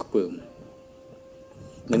យស្អប់ខ្ពើម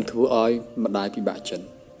នឹងធ្វើឲ្យម្ដាយពិបាកចិត្ត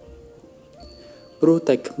ព្រោះ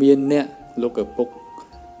តែគ្មានអ្នកលោកឪពុក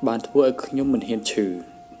បានធ្វើឲ្យខ្ញុំមិនហ៊ានឈឺ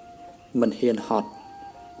មិនហ៊ានហត់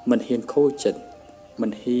មិនហ៊ានខូចចិត្តមិ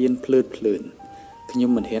នហ៊ានភ្លើតភ្លើនខ្ញុំ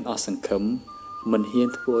មិនហ៊ានអស់សង្ឃឹមមិនហ៊ាន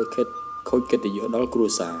ធ្វើឲ្យខូចកិត្តិយសដល់គ្រួ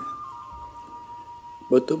សារ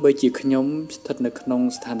បើទោះបីជាខ្ញុំស្ថិតនៅក្នុង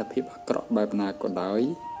ស្ថានភាពអាក្រក់បែបណាក៏ដោយ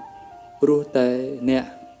ព្រោះតែអ្នក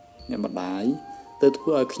ម្ដាយទៅធ្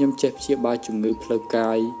វើឲ្យខ្ញុំចេះព្យាបាលជំងឺផ្លូវ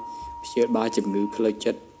កាយព្យាបាលជំងឺផ្លូវ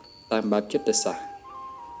ចិត្តតាមបែបចិត្តសាស្ត្រ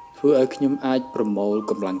ធ្វើឲ្យខ្ញុំអាចប្រមូល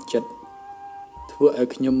កម្លាំងចិត្តធ្វើ ធ្វើឲ្យ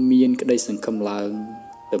ខ្ញុំមានក្តីសង្ឃឹមឡើង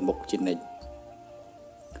ទៅមុខជានិច្ច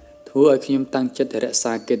ធ្វើឲ្យខ្ញុំតាំងចិត្តរក្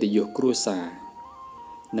សាកិត្តិយសគ្រួសារ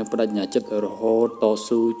និងបដិញ្ញាចិត្តរហូតត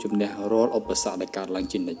ស៊ូជំនះរាល់ឧបសគ្គដែលកើតឡើង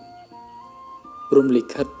ជានិច្ចព្រមលិ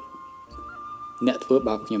ខិតអ្នកធ្វើ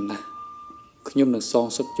បាបខ្ញុំណាស់ខ្ញុំនឹងសង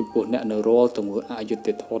សឹកចំពោះអ្នកនៅរាល់ទង្វើអយុត្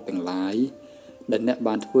តិធម៌ទាំងឡាយដែលអ្នក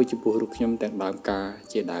បានធ្វើចំពោះរូបខ្ញុំទាំងដើមការ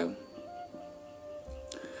ជាដើម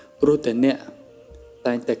ព្រោះតែអ្នក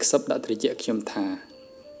តែងតែខ្សឹបដាក់ត្រជាក់ខ្ញុំថា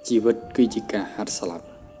ជីវិតគឺជាការហាត់ស្លាប់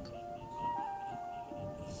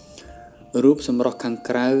រូបសម្រស់ខាង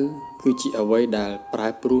ក្រៅគឺជាអ្វីដែលប្រែ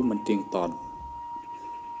ប្រួលមិនទៀងទាត់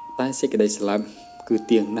តែសេចក្តីស្លាប់គឺ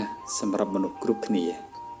ទៀងណាស់សម្រាប់មនុស្សគ្រប់គ្នា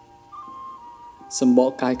សម្បក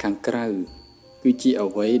កាយខាងក្រៅគឺជា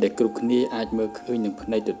អ្វីដែលគ្រប់គ្នាអាចមើលឃើញនឹងភ្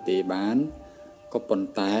នែកទទេបានក៏ប៉ុន្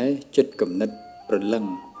តែចិត្តគំនិតព្រលឹង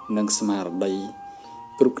និងស្មារតី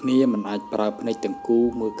គ្រប់គ្នាមិនអាចប្រើភ្នែកទាំងគូ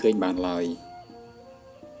មើលឃើញបានឡើយ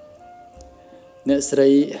អ្នកស្រី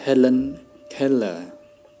Helen Keller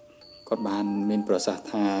គាត់បានមានប្រសាសន៍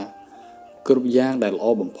ថាគ្រប់យ៉ាងដែលល្អ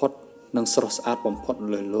បំផុតនិងស្រស់ស្អាតបំផុត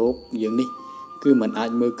លើលោកយើងនេះគឺមិនអាច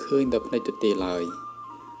មើលឃើញដោយភ្នែកទទេឡើយ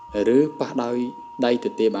ឬប៉ះដោយដៃទ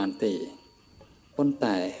ទេបានទេប៉ុន្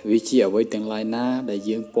តែវាជាអ្វីទាំងឡាយណាដែល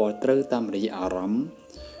យើងពាល់ត្រូវតាមរយៈអារម្មណ៍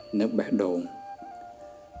និងបេះដូង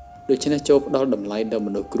ដូច្នេះចូលផ្ដល់តម្លៃដល់ម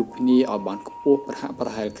នុស្សគ្រប់គ្នាឲ្យបានខ្ពស់ប្រហាក់ប្រ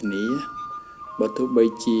ហែលគ្នាបើទោះបី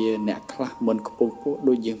ជាអ្នកខ្លះមិនខ្ពង់ខ្ពស់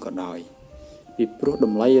ដូចយើងក៏ដោយពីព្រោះត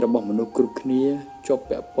ម្លៃរបស់មនុស្សគ្រប់គ្នាជាប់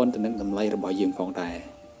ពាក់ព័ន្ធទៅនឹងតម្លៃរបស់យើងផងដែរ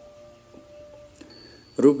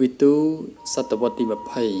រូបវិទូសតវត្សទី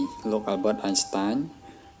20លោក Albert Einstein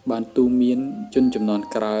បានទូន្មានជនចំនួន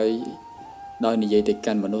ក្រោយដោយនិយាយទៅ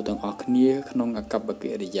កាន់មនុស្សទាំងអស់គ្នាក្នុងអាកប្បកិ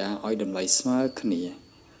រិយាឲ្យតម្លៃស្មើគ្នា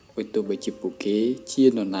បើទោះបីជាពួកគេជា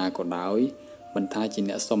នរណាក៏ដោយមិនថាជា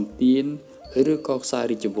អ្នកសំទានឬក៏ខ្សែ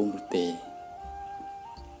រាជវង្សនោះទេ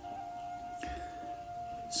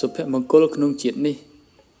សុភមង្គលក្នុងជាតិនេះ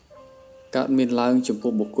កើតមានឡើងចំ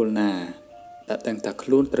ពោះបុគ្គលណាដែលតែងតែខ្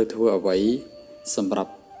លួនត្រូវធ្វើអ្វីសម្រា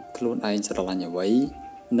ប់ខ្លួនឯងស្រឡាញ់អ្វី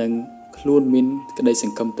និងខ្លួនមានក្តីស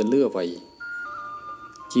ង្ឃឹមទៅលើអ្វី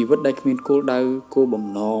ជីវិតដែលគ្មានគោលដៅគោលបំ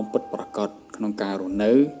ណងពិតប្រាកដក្នុងការរស់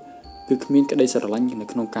នៅគឺគ្មានក្តីស្រឡាញ់នៅ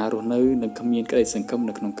ក្នុងការរស់នៅនិងគ្មានក្តីសង្ឃឹម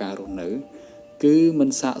នៅក្នុងការរស់នៅគឺមិន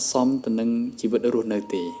ស័ក្តិសមទៅនឹងជីវិតរស់នៅ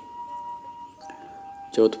ទេ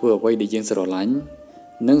ចូលធ្វើអ្វីដែលយើងស្រឡាញ់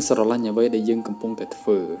និងស្រឡាញ់អ្វីដែលយើងកំពុងតែធ្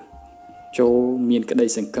វើចូលមានក្តី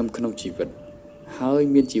សង្ឃឹមក្នុងជីវិតហើយ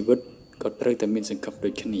មានជីវិតក៏ត្រូវតែមានសង្ឃឹមដូ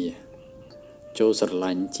ចគ្នាចូលស្រ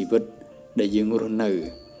ឡាញ់ជីវិតដែលយើងរស់នៅ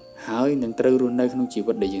ហើយនឹងត្រូវរស់នៅក្នុងជី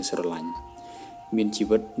វិតដែលយើងស្រឡាញ់មានជី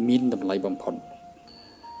វិតមានតម្លៃបំផុត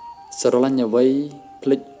ស្រឡាញ់អ្វីភ្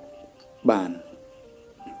លេចបាន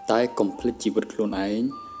តែកុំភ្លេចជីវិតខ្លួនឯង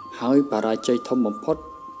ហើយបរាជ័យធំបំផុត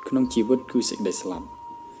ក្នុងជីវិតគឺសេចក្តីស្លាប់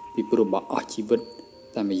ពីព្រោះបើអស់ជីវិត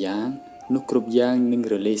តែម្យ៉ាងនោះគ្រប់យ៉ាងនឹង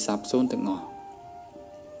រលាយសាបសូន្យទាំងអស់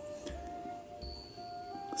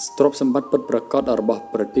ទ្រព្យសម្បត្តិពិតប្រាកដរបស់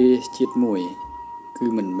ប្រទេសជាតិមួយគឺ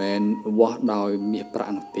មិនមែនវាស់ដោយមាសប្រា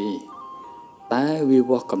ក់នោះទេតែវា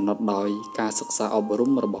វាស់កំណត់ដោយការសិក្សាអប់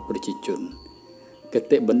រំរបស់ប្រជាជនគ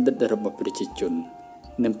តិបណ្ឌិតរបស់ប្រជាជន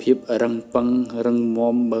និងភាពរឹងប៉ឹងរឹង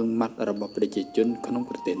មាំម៉ឺងម៉ាត់របស់ប្រជាជនក្នុង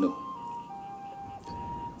ប្រទេសនោះ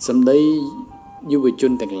សម្ដីយុវជ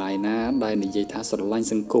នទាំងឡាយណាដែលនិយាយថាស្រឡាញ់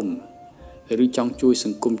សង្គមឬចង់ជួយស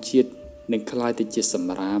ង្គមជាតិនឹងក្លាយទៅជាស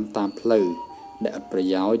ម្រាមតាមផ្លូវដែលអត់ប្រ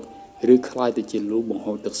យោជន៍ឬក្លាយទៅជាលូបង្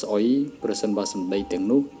ហូរទឹកស្អុយប្រសិនបើសម្ដីទាំង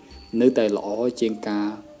នោះនៅតែល្អជាងការ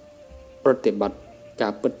ប្រតិបត្តិកា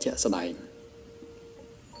រពិតជាក់ស្ដែង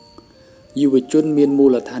យុវជនមានមូ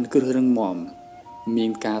លដ្ឋានគ្រឹះរឹងមាំមា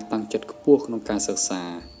នការតាំងចិត្តខ្ពស់ក្នុងការសិក្សា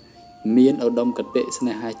មានឧត្តមគតិស្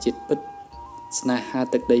នេហាជាតិពិតស្នេហា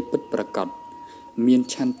ទឹកដីពិតប្រាកដមាន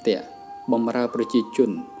ឆន្ទៈបម្រើប្រជាជ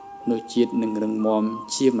ននោះជាតិនឹងរឹងមាំ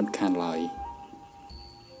ជាមិនខានឡើយ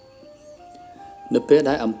នៅពេល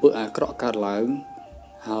ដែលអំពើអាក្រក់កើតឡើង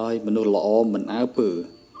ហើយមនុស្សល្អមិនអើពើ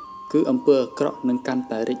គឺអំពើអាក្រក់នឹងកាន់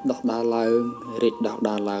តែរីកដុះដាលឡើង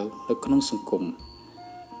នៅក្នុងសង្គម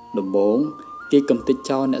ដំបូងគេកំទេច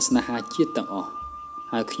ចោលអ្នកស្នេហាជាតិទាំងអស់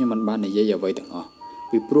ហើយខ្ញុំមិនបាននិយាយអ្វីទាំងអស់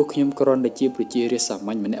ពីព្រោះខ្ញុំគ្រាន់តែជាប្រជារាស្ត្រសាម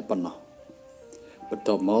ញ្ញម្នាក់ប៉ុណ្ណោះបន្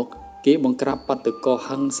ទាប់មកគេបង្ក្រាបបាតុករ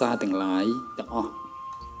ហិង្សាទាំងឡាយទាំងអស់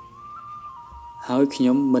ហើយខ្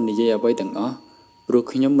ញុំមិននិយាយអ្វីទាំងអស់ព្រោះ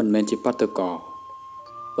ខ្ញុំមិនមែនជាបាតុករ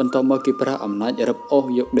បន្ទាប់មកគេប្រើអំណាចរឹបអូស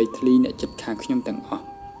យកដីធ្លីអ្នកជិតខាងខ្ញុំទាំងអស់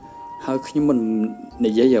ហើយខ្ញុំមិន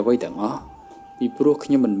និយាយអ្វីទាំងអស់ពីព្រោះខ្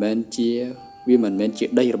ញុំមិនមែនជា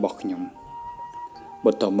ដីរបស់ខ្ញុំប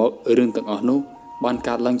ន្ទាប់មករឿងទាំងអស់នោះបាន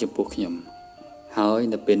កើតឡើងចំពោះខ្ញុំហើយ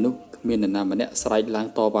នៅពេលនោះគ្មាននរណាម្នាក់ស្រែកឡើង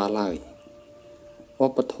តវ៉ាឡើយ វ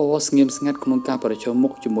ប្បធម៌ស្ងៀមស្ងាត់ក្នុងការប្រជុំមុ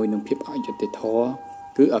ខជាមួយនឹងភាពអយុត្តិធម៌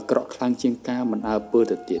គឺអាក្រក់ខ្លាំងជាងការមិនអើពើ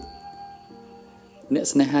ទៅទៀតអ្នក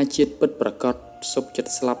ស្នេហាជាតិពិតប្រាកដសុខចិត្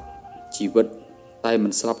តស្លាប់ជីវិតតែមិ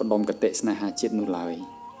នស្លាប់ឧត្តមកតេស្នេហាជាតិនោះឡើយ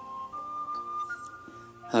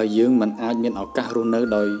ហើយយើងមិនអាចមានឱកាសរស់នៅ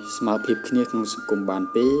ដោយស្មើភាពគ្នាក្នុងសង្គមបាន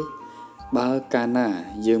ទេបើកាលណា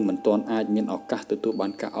យើងមិនទាន់អាចមានឱកាសទទួលបា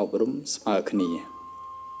នការអប់រំស្មើគ្នា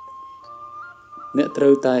អ្នកត្រូ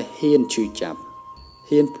វតែហ៊ានឈឺចាប់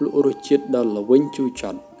ហ៊ានភ្លក់រសជាតិដ៏ល្វីងជូរច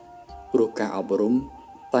ត់ព្រោះការអប់រំ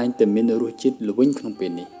តែងតែមានរសជាតិល្វីងក្នុងពេ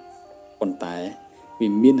លនេះប៉ុន្តែវា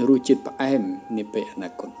មានរសជាតិផ្អែមនាពេលអនា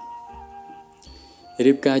គត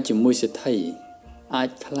រៀបការជាមួយសេដ្ឋីអាច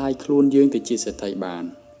คล้ายខ្លួនយើងទៅជាសេដ្ឋីបាន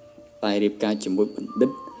តែរៀបការជាមួយបណ្ឌិ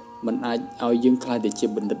តមិនអាចឲ្យយើងคล้ายទៅជា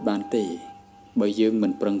បណ្ឌិតបានទេបើយើងមិ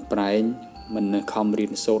នប្រឹងប្រែងមិនខំរៀ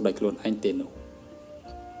នសូត្រដោយខ្លួនឯងទេនោះ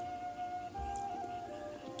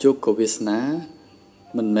ជោគវាសនា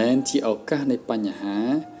មិនមែនជាឱកាសនៃបញ្ហា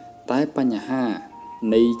តែបញ្ហា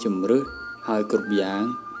នៃជំរើសហើយគ្រប់យ៉ាង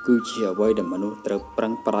គឺជាអ្វីដែលមនុស្សត្រូវប្រឹ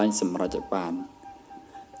ងប្រែងសម្រេចឲ្យបាន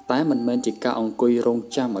តែមិនមែនជាការអង្គុយរង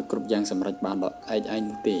ចាំឲ្យគ្រប់យ៉ាងសម្រេចបានដោយឯង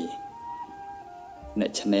នោះទេអ្ន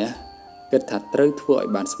កឈ្នះគិតថាត្រូវធ្វើឲ្យ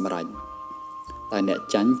បានសម្រេចតែអ្នក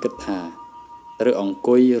ចាញ់គិតថាត្រូវអង្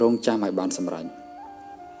គុយរងចាំឲ្យបានសម្រេច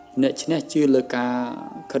អ្នកឈ្នះជឿលើការ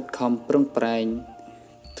ខិតខំប្រឹងប្រែង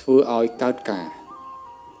ធ្វើឲ្យកើតការ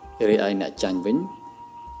រីឯអ្នកចាញ់វិញ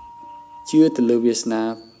ជឿទៅលើវាសនា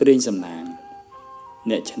ព្រេងសំណាង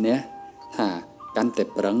អ្នកឈ្នះថាកាន់តែ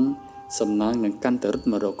ប្រឹងសំណាងនឹងកាន់តែរត់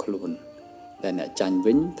មករកខ្លួនតែអ្នកចាញ់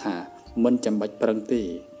វិញថាមិនចាំបាច់ប្រឹងទេ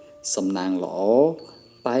សំណាងល្អ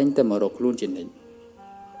តែងតែមករកខ្លួនជានិច្ច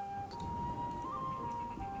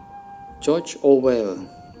George Orwell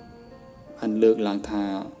បានលើកឡើងថា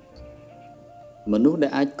មនុស្សដែ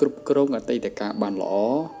លអាចគ្រប់គ្រងអតីតកាលបានល្អ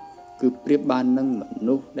គឺប្រៀបបាននឹងម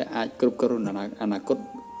នុស្សដែលអាចគ្រប់គ្រងអនាគត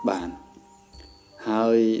បានហើ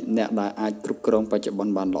យអ្នកដែលអាចគ្រប់គ្រងបច្ចុប្ប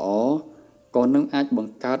ន្នបានល្អក៏នឹងអាចប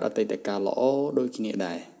ង្កើតអតីតកាលល្អដូចគ្នា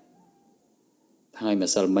ដែរថ្ងៃ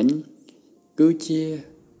ម្សិលមិញគឺជា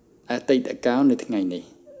អតីតកាលនៅថ្ងៃនេះ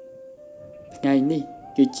ថ្ងៃនេះ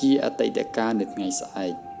គឺជាអតីតកាលនៅថ្ងៃស្អែ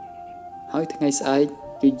កហើយថ្ងៃស្អែក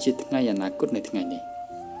គឺជាថ្ងៃអនាគតនៃថ្ងៃនេះ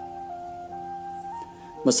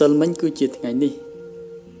ម្សិលមិញគឺជាថ្ងៃនេះ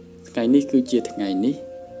ថ្ងៃនេះគឺជាថ្ងៃនេះ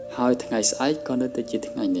ហើយថ្ងៃស្អែកក៏នៅតែជា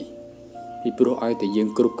ថ្ងៃនេះពីព្រោះឲ្យតែយើង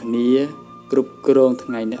គ្រប់គ្នាគ្រប់គ្រងថ្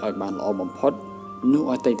ងៃនេះឲ្យបានល្អបំផុតនោះ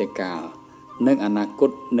អតីតកាលនិងអនាគត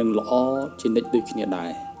នឹងល្អជានិច្ចដូចគ្នាដែ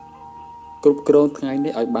រគ្រប់គ្រងថ្ងៃ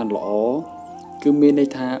នេះឲ្យបានល្អគឺមានន័យ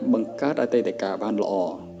ថាបង្កើតអតីតកាលបានល្អ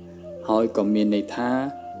ហើយក៏មានន័យថា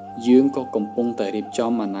យើងក៏កំពុងតែរៀប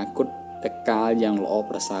ចំអនាគតកាលយ៉ាងល្អ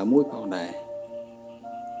ប្រសើរមួយផងដែរ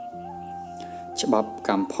ច្បាប់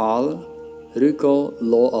កម្មផលឬក៏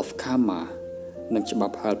law of karma និងច្បា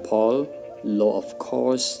ប់ហេតុផល law of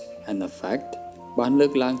cause and effect បានលើ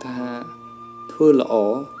កឡើងថាធ្វើល្អ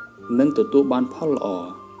នឹងទទួលបានផលល្អ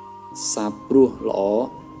សាបព្រោះល្អ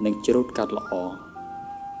នឹងច្រូតកាត់ល្អ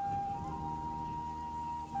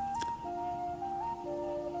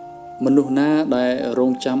មនុស្សណាដែលរ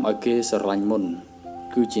ងចាំឲ្យគេស្រឡាញ់មុន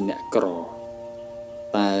គឺជាអ្នកក្រ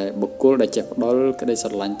តែបុគ្គលដែលចេះផ្ដល់ក្តីស្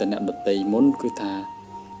រឡាញ់ទៅអ្នកដទៃមុនគឺថា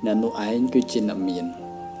អ្នកនោះឯងគឺជាអ្នកមាន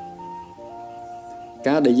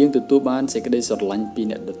ការដែលយើងទទួលបានសេចក្តីស្រឡាញ់ពី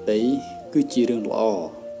អ្នកដទៃគឺជារឿងល្អ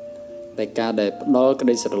តែការដែលផ្ដល់ក្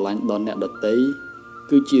តីស្រឡាញ់ដល់អ្នកដទៃ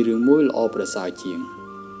គឺជារឿងមួយល្អប្រសើរជាង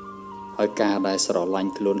ហើយការដែលស្រឡា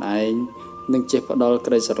ញ់ខ្លួនឯងនិងចេះផ្ដល់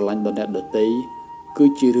ក្តីស្រឡាញ់ដល់អ្នកដទៃគឺ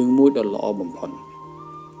ជារឿងមួយដ៏ល្អបំផុត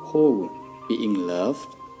Who being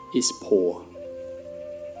loved is poor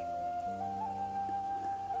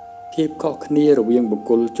ភាពខុសគ្នារវាងបុគ្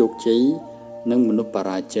គលជោគជ័យនិងមនុស្សប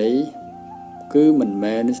រាជ័យគឺមិន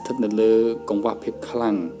មែនស្ថិតនៅលើកង្វះភាពខ្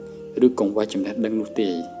លាំងឬកង្វះចំណេះដឹងនោះទេ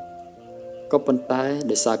ក៏ប៉ុន្តែ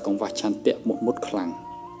ដោយសារកង្វះឆន្ទៈមុខមុតខ្លាំង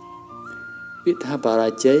ពាក្យថាបរា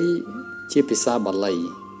ជ័យជាភាសាបាលី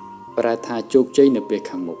ប្រែថាជោគជ័យនៅពេល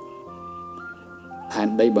ខាងមុខផែន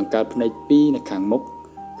ដីបង្កើតភ្នែកពីរនៅខាងមុខ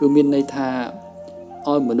គឺមានន័យថា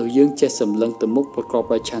ឲ្យមនុស្សយើងចេះសម្លឹងទៅមុខប្រកប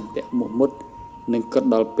ដោយឆន្ទៈមុខមុតនិងគិត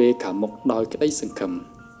ដល់ពេលខាងមុខដោយក្តីសង្ឃឹម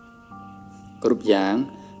គ្រប់យ៉ាង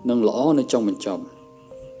នឹងល្អនៅចុងបញ្ចប់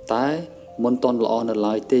តែមិនទាន់ល្អនៅ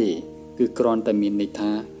ឡើយទេគឺគ្រាន់តែមានន័យ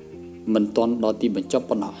ថាមិនទាន់ដល់ទីបញ្ចប់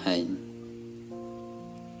ប៉ុណ្ណោះឯង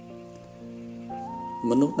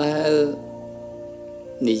មនុស្សដែល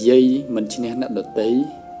និយាយមិនឈ្នះអ្នកដទៃ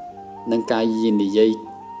នឹងការនិយាយ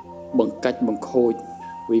បង្កាច់បង្ខូច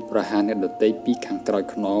វិប្រហារអ្នកដទៃពីខាងក្រោយ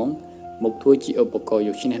ខ្នងមកធ្វើជាឧបករណ៍យ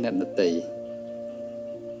កឈ្នះអ្នកដទៃ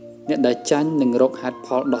អ្នកដែលចាញ់នឹងរកហេតុផ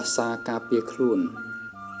លដោះសារការពារខ្លួន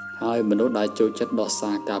ហើយមនុស្សដែលចូលចិត្តដោះ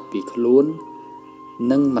សារការពីខ្លួន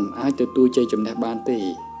នឹងមិនអាចទទួលជ័យជំនះបានទេ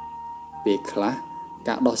ពេលខ្លះ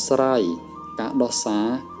ការដោះស្រាយការដោះសារ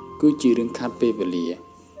គឺជារឿងខាត់ពេលវេលា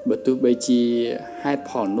បើទោះបីជាហេតុ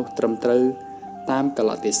ផលនោះត្រឹមត្រូវតាមក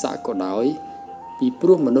លៈទេសៈក៏ដោយពីព្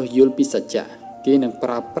រោះមនុស្សយល់ពីសច្ចៈគេនឹងប្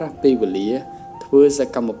រើប្រាស់ពេលវេលាធ្វើស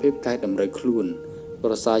កម្មភាពកែតម្រូវខ្លួនប្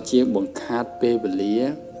រសើរជាងបង្ខាត់ពេលវេលា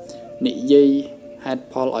និយាយហេតុ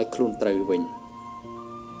ផលឲ្យខ្លួនត្រូវវិញ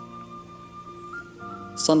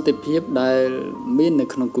សន្តិភាពដែលមាននៅ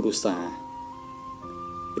ក្នុងគ្រួសារ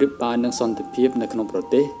ប្រៀបបាននឹងសន្តិភាពនៅក្នុងប្រ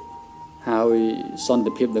ទេសហើយសន្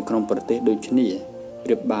តិភាពនៅក្នុងប្រទេសដូចគ្នាប្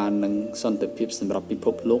រៀបបាននឹងសន្តិភាពសម្រាប់ពិភ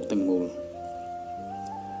ពលោកទាំងមូល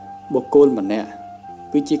បុគ្គលម្នាក់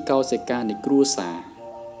គឺជាកោសិកានៃគ្រួសារ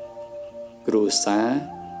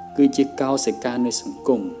គឺជាកោសិកានៃសង្គ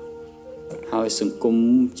មហើយសង្គម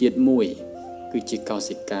ជាតិមួយគឺជាកោ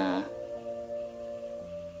សិកា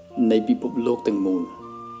នៃពិភពលោកទាំងមូល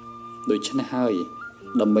ដូច្នេះហើយ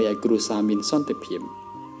ដើម្បីឲ្យគ្រួសារមានសន្តិភាព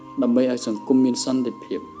ដើម្បីឲ្យសង្គមមានសន្តិ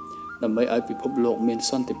ភាពដើម្បីឲ្យពិភពលោកមាន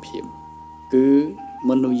សន្តិភាពគឺ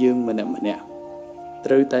មនុស្សយើងម្នាក់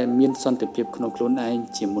ត្រូវតែមានសន្តិភាពក្នុងខ្លួនឯង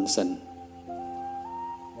ជាមុនសិន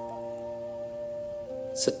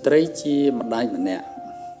ស្ត្រីជាម្ដាយម្នាក់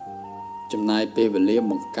ចំណាយពេលវេលា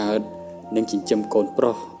បង្កើតនិងចិញ្ចឹមកូនប្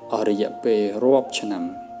រុសអស់រយៈពេលរាប់ឆ្នាំ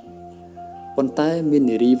ប៉ុន្តែមាន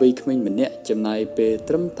នារីវ័យក្មេងម្នាក់ចំណាយពេល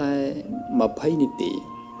ត្រឹមតែ20នាទី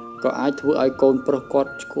ក៏អាចធ្វើឲ្យកូនប្រុសគា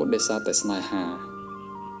ត់ឈួតដោយសារតែស្នេហា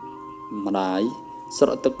ម្ដាយស្រ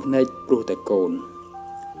ក់ទឹកភ្នែកព្រោះតែកូន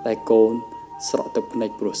តែកូនស្រក់ទឹកភ្នែក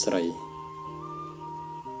ព្រោះស្រី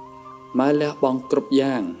ម៉ែលះបង់គ្រប់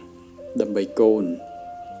យ៉ាងដើម្បីកូន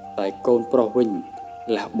តែកូនប្រុសវិញ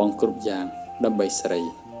លះបង់គ្រប់យ៉ាងដើម្បីស្រី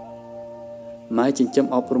ម៉ែចិញ្ចឹម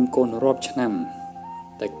អប់រំកូនរាប់ឆ្នាំ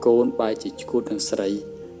តែកូនបែរជាឈួតនឹងស្រី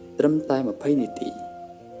ត្រឹមតែ20នាទី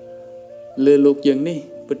លើលោកយើងនេះ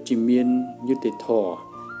ពិតជាមានយុត្តិធម៌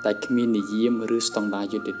តែគ្មាននិយមឬស្តង់ដារ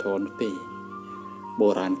យុត្តិធម៌នោះទេបុ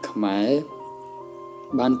រាណខ្មែរ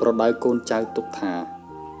បានប្រដៅកូនចៅទុកថា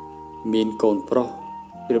មានកូនប្រុស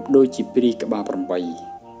ប្រៀបដូចជាព្រីក្បាល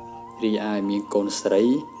8រីឯមានកូនស្រី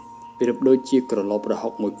ប្រៀបដូចជាក្រឡប់រហុ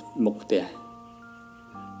កមួយមុខផ្ទះ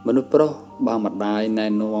មនុស្សប្រុសបើម្ដាយណែ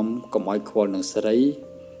នាំកុំឲ្យខ្វល់នឹងស្រី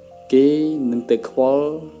គេនឹងទៅខ្វល់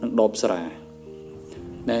នឹងដបស្រា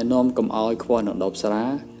ណែនាំកុំឲ្យខ្វល់នឹងដបស្រា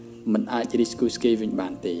មិនអាចរីស្គូស្គេវិញបា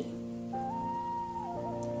នទេ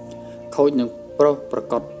ខូចនឹងប្រុសប្រ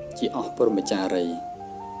កាសជាអស់ព្រហ្មចារី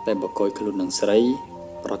តែបកគយខ្លួននឹងស្រី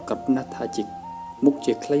ប្រកាសណាស់ថាជាមុខ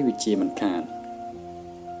ជាខ្លីវិជាមិនខាន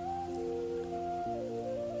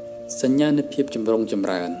សញ្ញានៃភាពចម្រុងចម្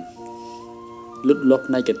រើនលុតលាស់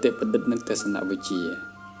ផ្នែកគតិបណ្ឌិតនិងទស្សនវិជ្ជា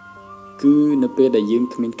គឺនៅពេលដែលយើង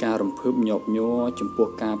គ្មានការរំភើបញាប់ញ័រចំពោះ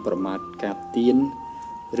ការប្រមាថការទៀន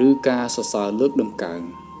ឬការសរសើរលើកដំកើង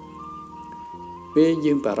ពេល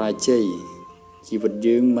យើងបរាជ័យជីវិត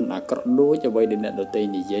យើងមិនអាក្រក់ដូចអ្វីដែលអ្នកដទៃ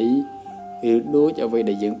និយាយឬដូចអ្វី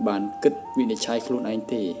ដែលយើងបានគិតវិនិច្ឆ័យខ្លួនឯង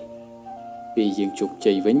ទេពេលយើងជោគ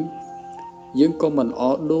ជ័យវិញយើងក៏មិនល្អ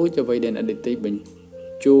ដូចអ្វីដែលអ្នកដទៃបញ្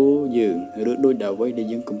ចូលយើងឬដូចអ្វីដែល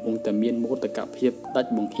យើងកំពុងតែមានមោទកភាពដាច់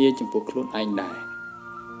បង្គាចំពោះខ្លួនឯងដែរ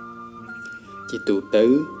ជាទូទៅ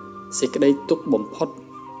សេចក្តីទុក្ខបំផុត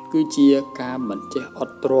គឺជាការមិនចេះអ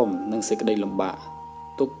ត់ទ្រាំនឹងសេចក្តីលំបាក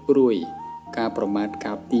ទុក្ខព្រួយការប្រមាថ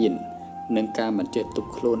ការទៀននិងការមិនចេះទប់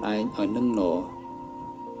ខ្លួនឯងឲ្យនឹងណ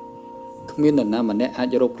គ្មាននរណាម្នាក់អា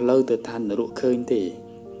ចរកផ្លូវទៅឋាននរកឃើញទេ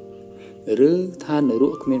ឬឋាននរ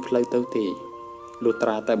កគ្មានផ្លូវទៅទេលុះត្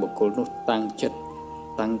រាតែបុគ្គលនោះតាំងចិត្ត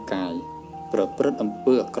តាំងកាយប្រព្រឹត្តអំ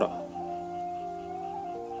ពើអាក្រក់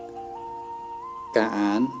ការ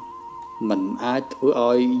អានមិនអាចធ្វើ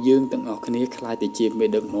ឲ្យយើងទាំងអស់គ្នាខ្លាចទៅជាមេ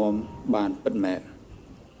ដឹកនាំបានពិតមែន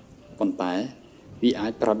ប៉ុន្តែវាអា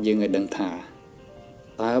ចប្រាប់យើងឲ្យដឹងថា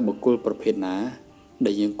តើបុគ្គលប្រភេទណា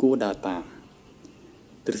ដែលយើងគួរដើរតាម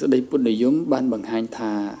ទ្រឹស្ដីពុទ្ធនិយមបានបង្ហាញ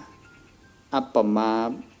ថាអប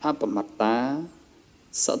មត្តា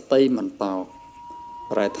សតិមន្តោ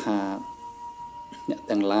ប្រែថាអ្នក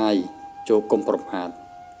ទាំងឡាយចូលកុំប្រមាថ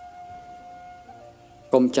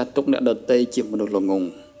កុំចាត់ទុកអ្នកដទៃជាមនុស្សល្ងង់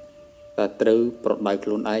តែត្រូវប្រដៅខ្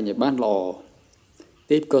លួនឯងឲ្យបានល្អ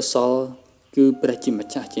ទេពកោសលគឺព្រះជាម្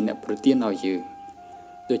ចាស់ជាអ្នកប្រទានឲ្យយើង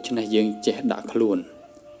ដូច្នេះយើងចេះដាក់ខ្លួន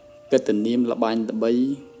កតនាមលបាញ់ល្បី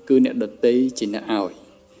គឺអ្នកដទៃជាអ្នកឲ្យ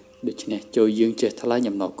ដូច្នេះចូលយើងចេះថ្លែង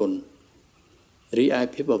អំណរគុណរីឯ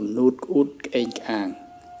ភាពបំណូតក្អួតក្អេងក្អាង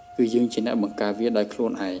គឺយើងជាអ្នកបង្ការវាដោយខ្លួ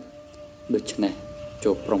នឯងដូច្នេះ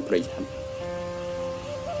ចូលប្រុងប្រយ័ត្ន